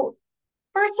 So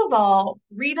first of all,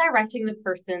 redirecting the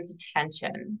person's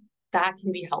attention, that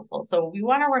can be helpful. So we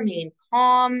want to remain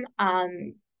calm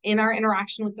in our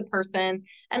interaction with the person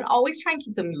and always try and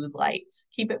keep the mood light,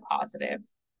 keep it positive.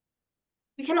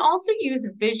 We can also use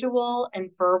visual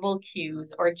and verbal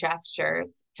cues or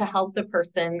gestures to help the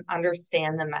person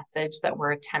understand the message that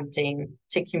we're attempting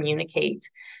to communicate.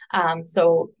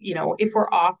 If we're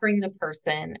offering the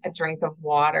person a drink of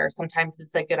water, sometimes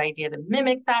it's a good idea to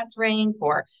mimic that drink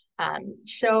or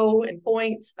show and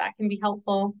point. That can be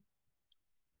helpful.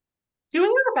 Doing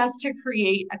our best to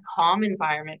create a calm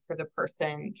environment for the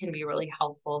person can be really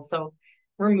helpful. So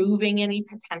removing any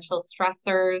potential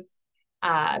stressors.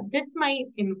 This might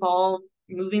involve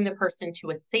moving the person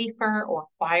to a safer or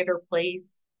quieter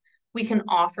place. We can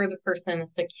offer the person a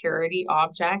security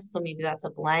object. So maybe that's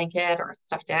a blanket or a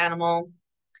stuffed animal,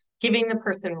 giving the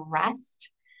person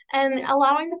rest and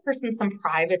allowing the person some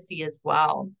privacy as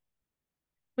well.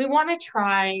 We want to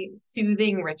try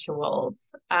soothing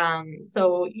rituals.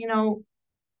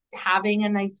 Having a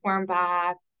nice warm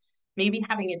bath, maybe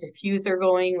having a diffuser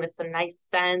going with some nice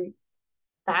scents,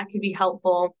 that could be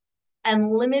helpful.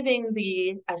 And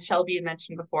as Shelby had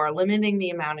mentioned before, limiting the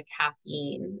amount of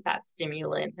caffeine, that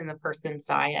stimulant in the person's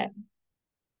diet.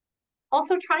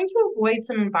 Also trying to avoid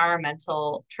some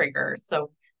environmental triggers. So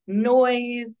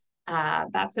noise,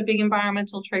 that's a big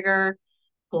environmental trigger.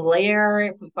 Glare,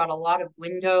 if we've got a lot of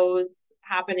windows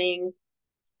happening,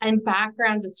 and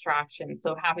background distraction.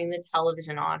 So having the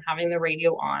television on, having the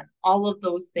radio on, all of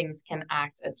those things can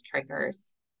act as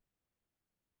triggers.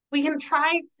 We can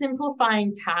try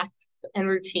simplifying tasks and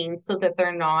routines so that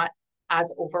they're not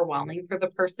as overwhelming for the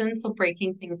person. So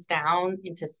breaking things down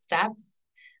into steps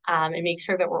and make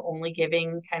sure that we're only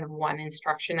giving kind of one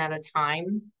instruction at a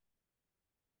time.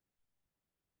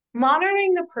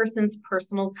 Monitoring the person's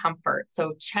personal comfort.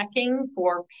 So checking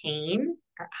for pain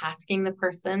or asking the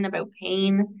person about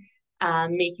pain,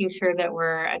 making sure that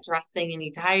we're addressing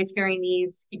any dietary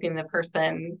needs, keeping the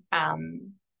person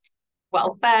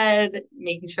well fed,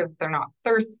 making sure that they're not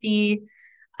thirsty.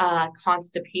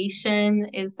 Constipation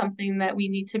is something that we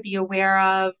need to be aware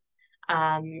of.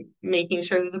 Making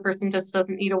sure that the person just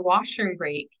doesn't need a washroom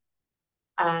break.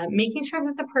 Making sure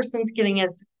that the person's getting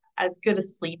as good a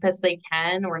sleep as they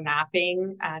can or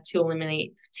napping to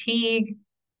eliminate fatigue,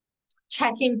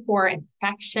 checking for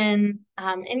infection,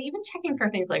 and even checking for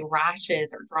things like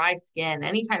rashes or dry skin,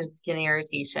 any kind of skin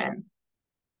irritation.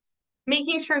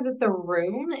 Making sure that the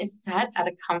room is set at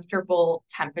a comfortable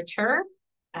temperature,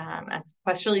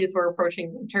 especially as we're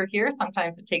approaching winter here.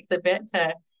 Sometimes it takes a bit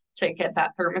to get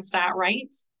that thermostat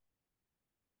right.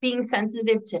 Being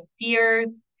sensitive to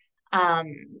fears,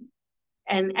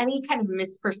 and any kind of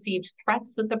misperceived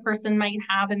threats that the person might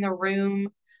have in the room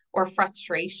or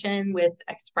frustration with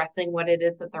expressing what it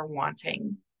is that they're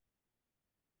wanting.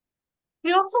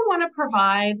 We also want to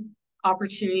provide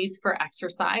opportunities for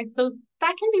exercise. So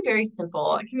that can be very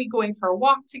simple. It can be going for a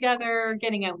walk together,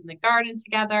 getting out in the garden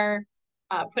together,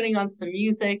 putting on some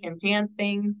music and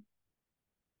dancing.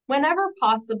 Whenever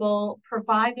possible,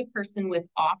 provide the person with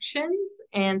options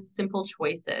and simple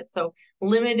choices. So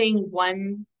limiting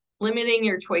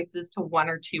your choices to one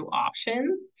or two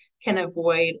options can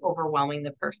avoid overwhelming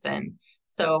the person.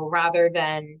 So rather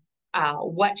than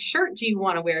what shirt do you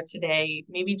want to wear today,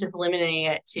 maybe just limiting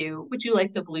it to, would you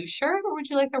like the blue shirt or would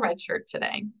you like the red shirt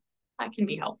today? That can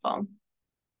be helpful.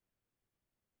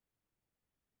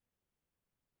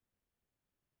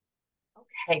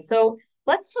 Okay, so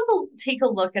let's take a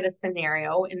look at a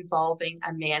scenario involving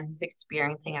a man who's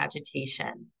experiencing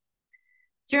agitation.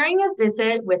 During a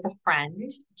visit with a friend,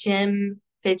 Jim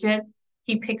fidgets,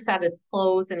 he picks at his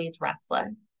clothes, and he's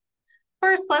restless.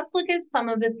 First, let's look at some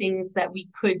of the things that we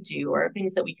could do or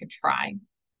things that we could try.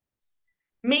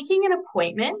 Making an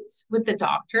appointment with the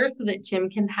doctor so that Jim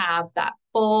can have that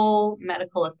full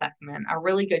medical assessment, a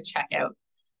really good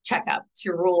checkup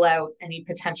to rule out any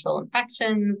potential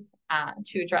infections,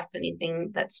 to address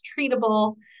anything that's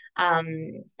treatable,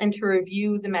 and to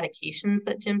review the medications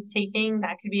that Jim's taking.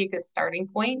 That could be a good starting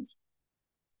point.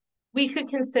 We could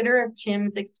consider if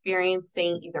Jim's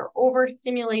experiencing either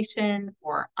overstimulation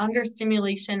or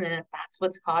understimulation, and if that's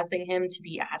what's causing him to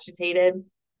be agitated.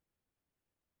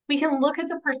 We can look at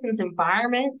the person's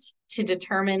environment to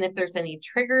determine if there's any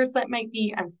triggers that might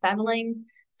be unsettling.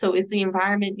 So is the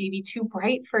environment maybe too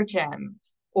bright for Jim?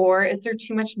 Or is there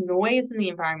too much noise in the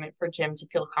environment for Jim to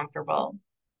feel comfortable?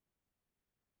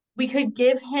 We could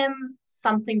give him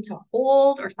something to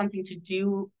hold or something to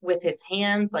do with his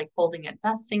hands, like holding a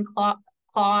dusting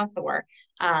cloth or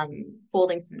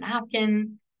folding some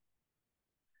napkins.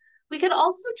 We could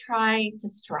also try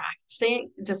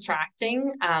distracting.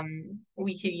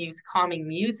 We could use calming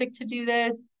music to do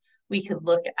this. We could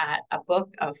look at a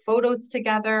book of photos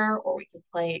together, or we could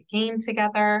play a game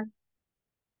together.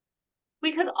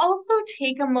 We could also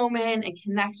take a moment and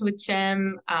connect with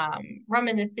Jim,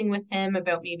 reminiscing with him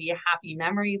about maybe a happy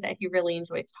memory that he really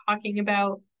enjoys talking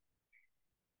about.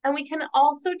 And we can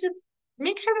also just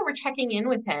make sure that we're checking in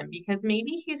with him because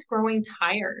maybe he's growing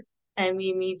tired and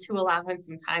we need to allow him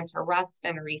some time to rest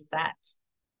and reset.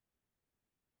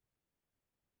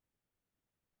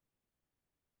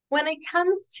 When it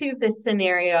comes to this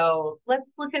scenario,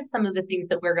 let's look at some of the things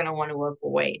that we're going to want to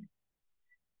avoid.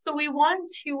 So we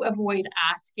want to avoid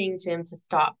asking Jim to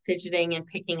stop fidgeting and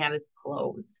picking at his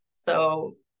clothes.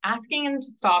 So asking him to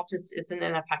stop just isn't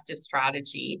an effective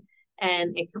strategy,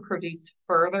 and it could produce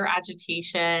further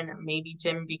agitation. Maybe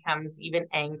Jim becomes even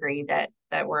angry that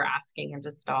we're asking him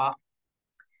to stop.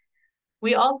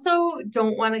 We also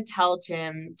don't want to tell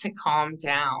Jim to calm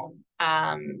down.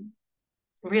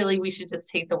 Really, we should just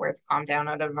take the words calm down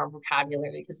out of our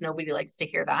vocabulary because nobody likes to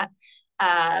hear that.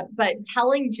 But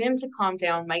telling Jim to calm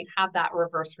down might have that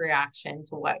reverse reaction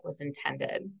to what was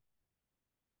intended.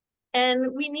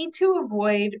 And we need to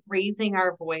avoid raising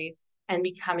our voice and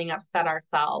becoming upset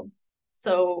ourselves.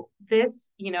 So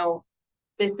this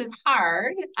is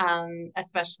hard,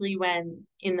 especially when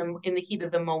in the heat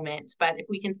of the moment. But if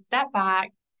we can step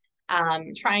back,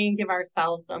 try and give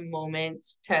ourselves a moment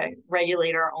to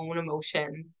regulate our own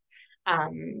emotions,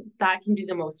 that can be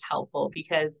the most helpful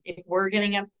because if we're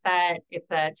getting upset, if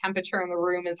the temperature in the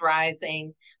room is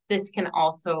rising, this can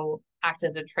also act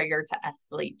as a trigger to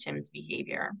escalate Jim's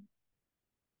behavior.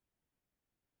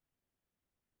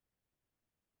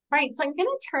 Right, so I'm going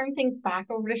to turn things back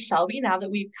over to Shelby now that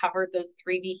we've covered those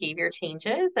 3 behavior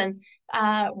changes, and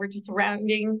we're just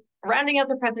rounding out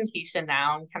the presentation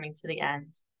now and coming to the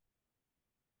end.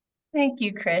 Thank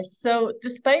you, Chris. So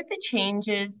despite the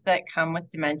changes that come with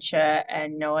dementia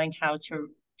and knowing how to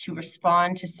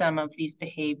respond to some of these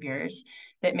behaviors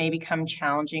that may become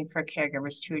challenging for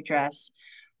caregivers to address,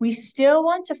 we still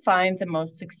want to find the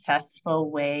most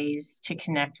successful ways to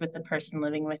connect with the person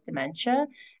living with dementia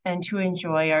and to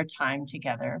enjoy our time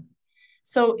together.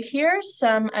 So here are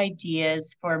some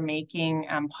ideas for making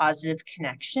positive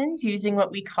connections using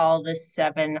what we call the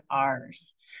 7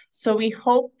 R's. So we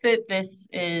hope that this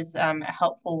is a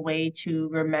helpful way to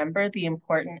remember the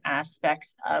important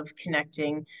aspects of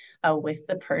connecting with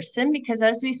the person, because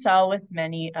as we saw with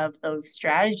many of those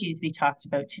strategies we talked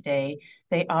about today,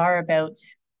 they are about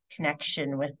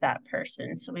connection with that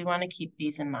person. So we want to keep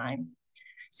these in mind.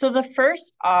 So the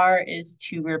first R is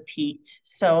to repeat.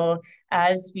 So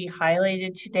as we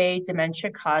highlighted today,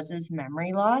 dementia causes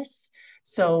memory loss.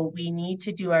 So we need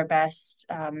to do our best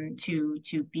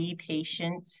to be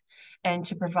patient and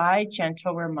to provide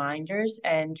gentle reminders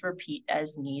and repeat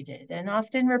as needed. And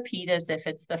often repeat as if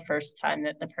it's the first time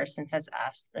that the person has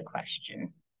asked the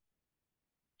question.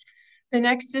 The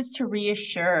next is to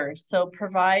reassure. So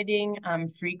providing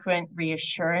frequent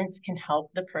reassurance can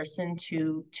help the person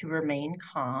to remain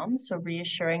calm. So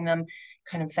reassuring them,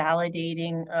 kind of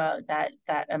validating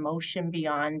that emotion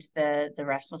beyond the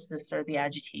restlessness or the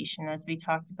agitation as we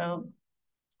talked about.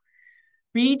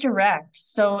 Redirect.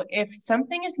 So if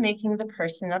something is making the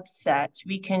person upset,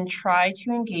 we can try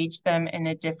to engage them in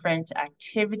a different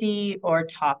activity or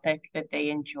topic that they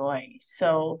enjoy.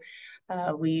 So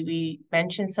we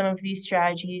mentioned some of these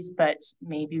strategies, but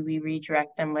maybe we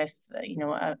redirect them with,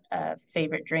 a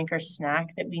favorite drink or snack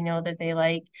that we know that they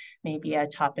like, maybe a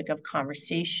topic of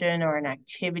conversation or an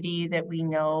activity that we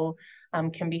know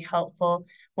can be helpful.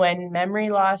 When memory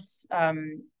loss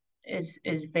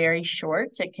is very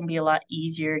short, it can be a lot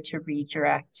easier to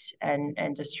redirect and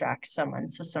distract someone.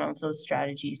 So some of those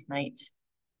strategies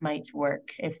might work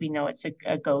if we know it's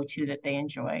a go-to that they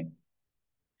enjoy.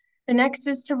 The next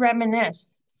is to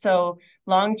reminisce. So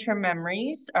long-term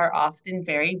memories are often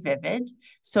very vivid.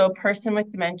 So a person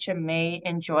with dementia may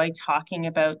enjoy talking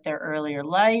about their earlier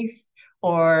life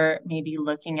or maybe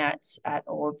looking at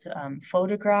old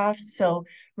photographs. So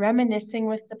reminiscing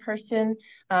with the person,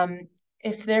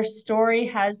 if their story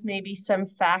has maybe some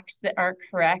facts that aren't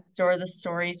correct or the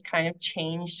story's kind of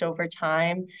changed over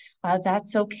time,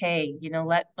 that's okay.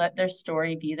 Let their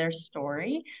story be their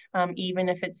story, even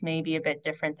if it's maybe a bit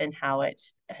different than how it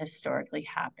historically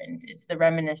happened. It's the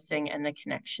reminiscing and the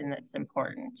connection that's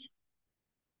important.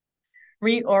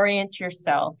 Reorient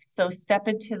yourself. So step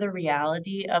into the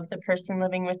reality of the person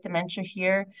living with dementia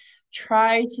here.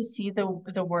 Try to see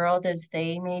the world as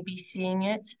they may be seeing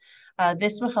it.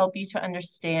 This will help you to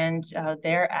understand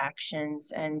their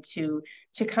actions and to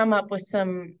come up with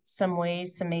some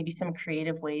ways, maybe some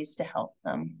creative ways to help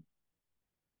them.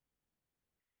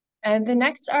 And the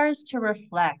next R is to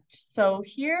reflect. So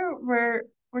here we're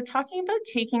talking about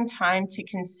taking time to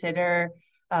consider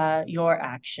your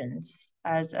actions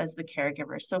as the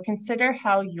caregiver. So consider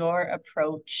how your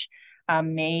approach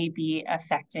may be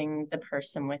affecting the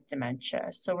person with dementia.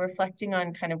 So reflecting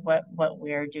on kind of what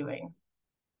we're doing.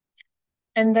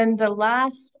 And then the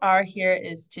last R here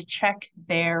is to check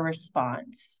their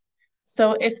response.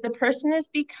 So if the person is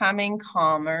becoming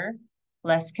calmer,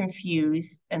 less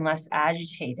confused, and less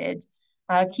agitated,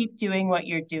 keep doing what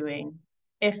you're doing.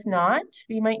 If not,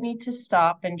 we might need to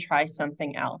stop and try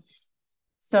something else.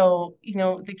 So,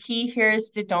 the key here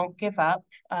is to don't give up.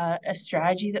 A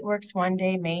strategy that works one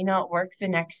day may not work the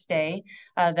next day.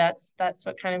 That's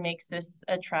what kind of makes this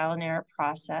a trial and error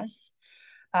process.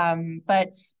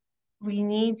 But we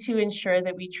need to ensure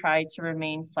that we try to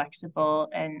remain flexible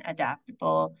and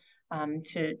adaptable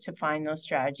to find those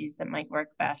strategies that might work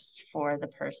best for the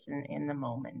person in the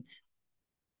moment.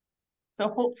 So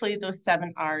hopefully those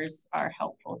 7 R's are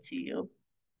helpful to you.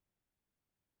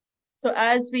 So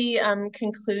as we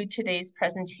conclude today's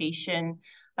presentation,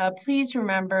 please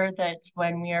remember that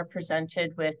when we are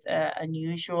presented with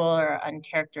unusual or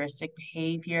uncharacteristic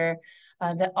behavior,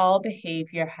 that all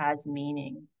behavior has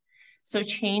meaning. So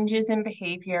changes in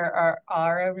behavior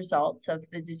are a result of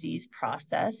the disease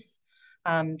process.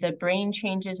 The brain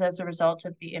changes as a result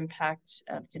of the impact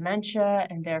of dementia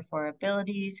and therefore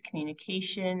abilities,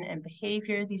 communication, and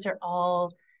behavior. These are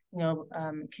all,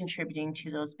 contributing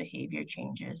to those behavior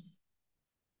changes.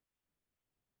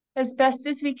 As best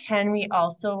as we can, we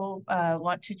also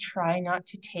want to try not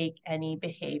to take any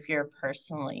behavior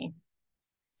personally.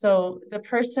 So the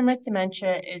person with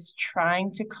dementia is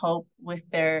trying to cope with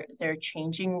their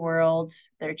changing world,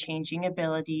 their changing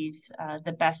abilities,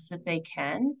 the best that they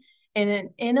can,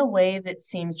 in a way that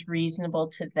seems reasonable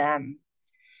to them.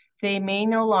 They may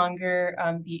no longer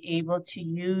be able to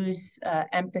use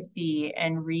empathy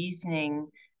and reasoning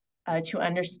to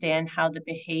understand how the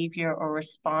behavior or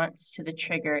response to the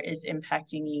trigger is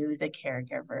impacting you, the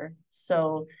caregiver.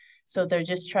 So they're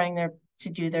just trying to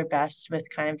do their best with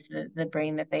kind of the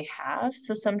brain that they have.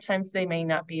 So sometimes they may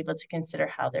not be able to consider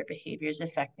how their behavior is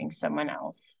affecting someone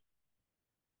else.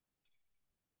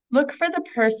 Look for the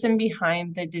person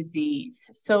behind the disease.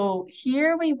 So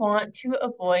here we want to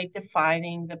avoid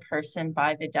defining the person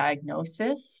by the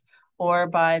diagnosis or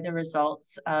by the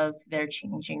results of their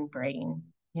changing brain.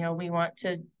 We want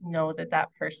to know that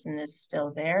that person is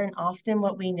still there. And often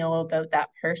what we know about that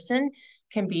person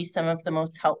can be some of the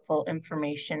most helpful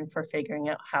information for figuring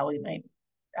out how we might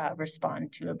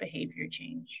respond to a behavior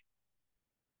change.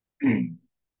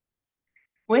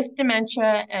 With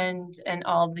dementia and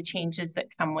all of the changes that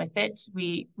come with it,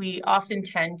 we often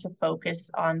tend to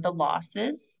focus on the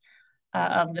losses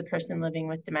of the person living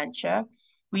with dementia.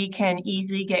 We can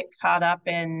easily get caught up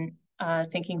in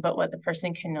thinking about what the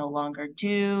person can no longer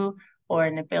do, or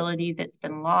an ability that's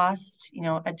been lost,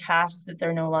 a task that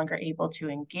they're no longer able to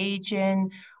engage in,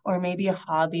 or maybe a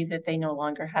hobby that they no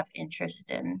longer have interest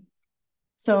in.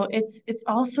 So it's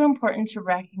also important to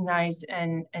recognize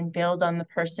and build on the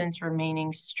person's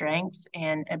remaining strengths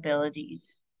and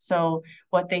abilities. So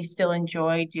what they still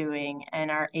enjoy doing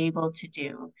and are able to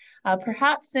do,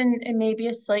 perhaps in maybe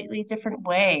a slightly different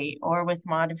way or with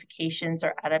modifications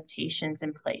or adaptations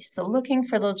in place. So looking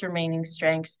for those remaining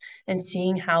strengths and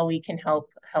seeing how we can help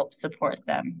support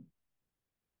them.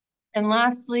 And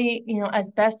lastly,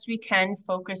 as best we can,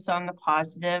 focus on the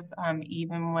positive,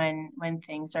 even when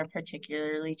things are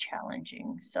particularly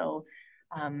challenging. So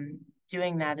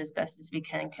doing that as best as we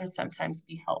can sometimes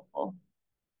be helpful.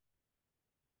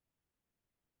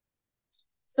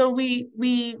 So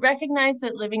we recognize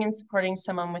that living and supporting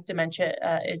someone with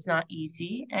dementia is not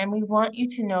easy, and we want you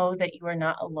to know that you are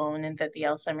not alone and that the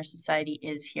Alzheimer's Society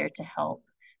is here to help.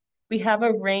 We have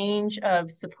a range of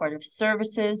supportive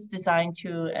services designed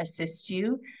to assist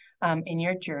you in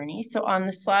your journey. So on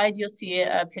the slide, you'll see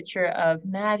a picture of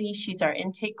Maddie. She's our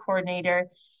intake coordinator,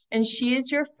 and she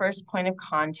is your first point of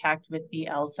contact with the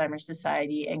Alzheimer's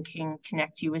Society and can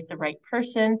connect you with the right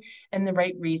person and the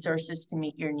right resources to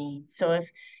meet your needs. So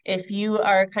if you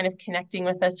are kind of connecting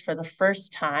with us for the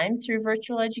first time through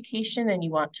virtual education and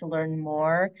you want to learn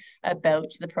more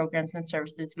about the programs and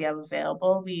services we have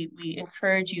available, we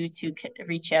encourage you to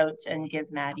reach out and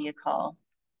give Maddie a call.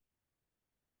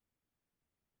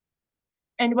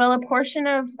 And while a portion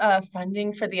of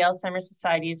funding for the Alzheimer's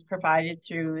Society is provided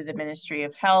through the Ministry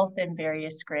of Health and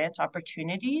various grant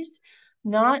opportunities,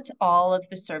 not all of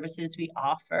the services we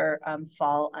offer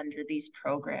fall under these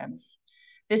programs.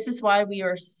 This is why we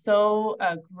are so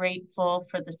grateful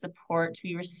for the support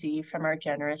we receive from our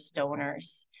generous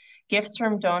donors. Gifts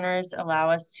from donors allow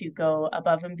us to go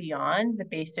above and beyond the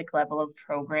basic level of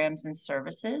programs and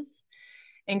services.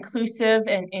 Inclusive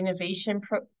and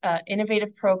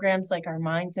innovative programs like our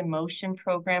Minds in Motion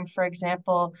program, for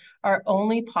example, are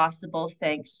only possible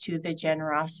thanks to the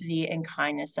generosity and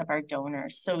kindness of our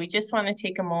donors. So we just want to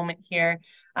take a moment here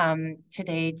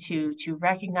today to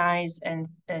recognize and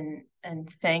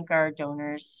thank our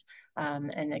donors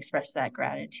and express that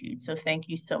gratitude. So thank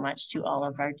you so much to all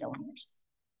of our donors.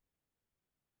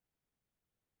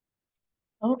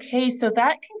 Okay, so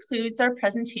that concludes our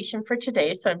presentation for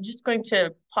today. So I'm just going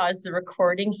to pause the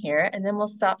recording here and then we'll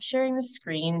stop sharing the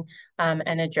screen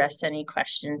and address any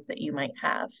questions that you might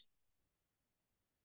have.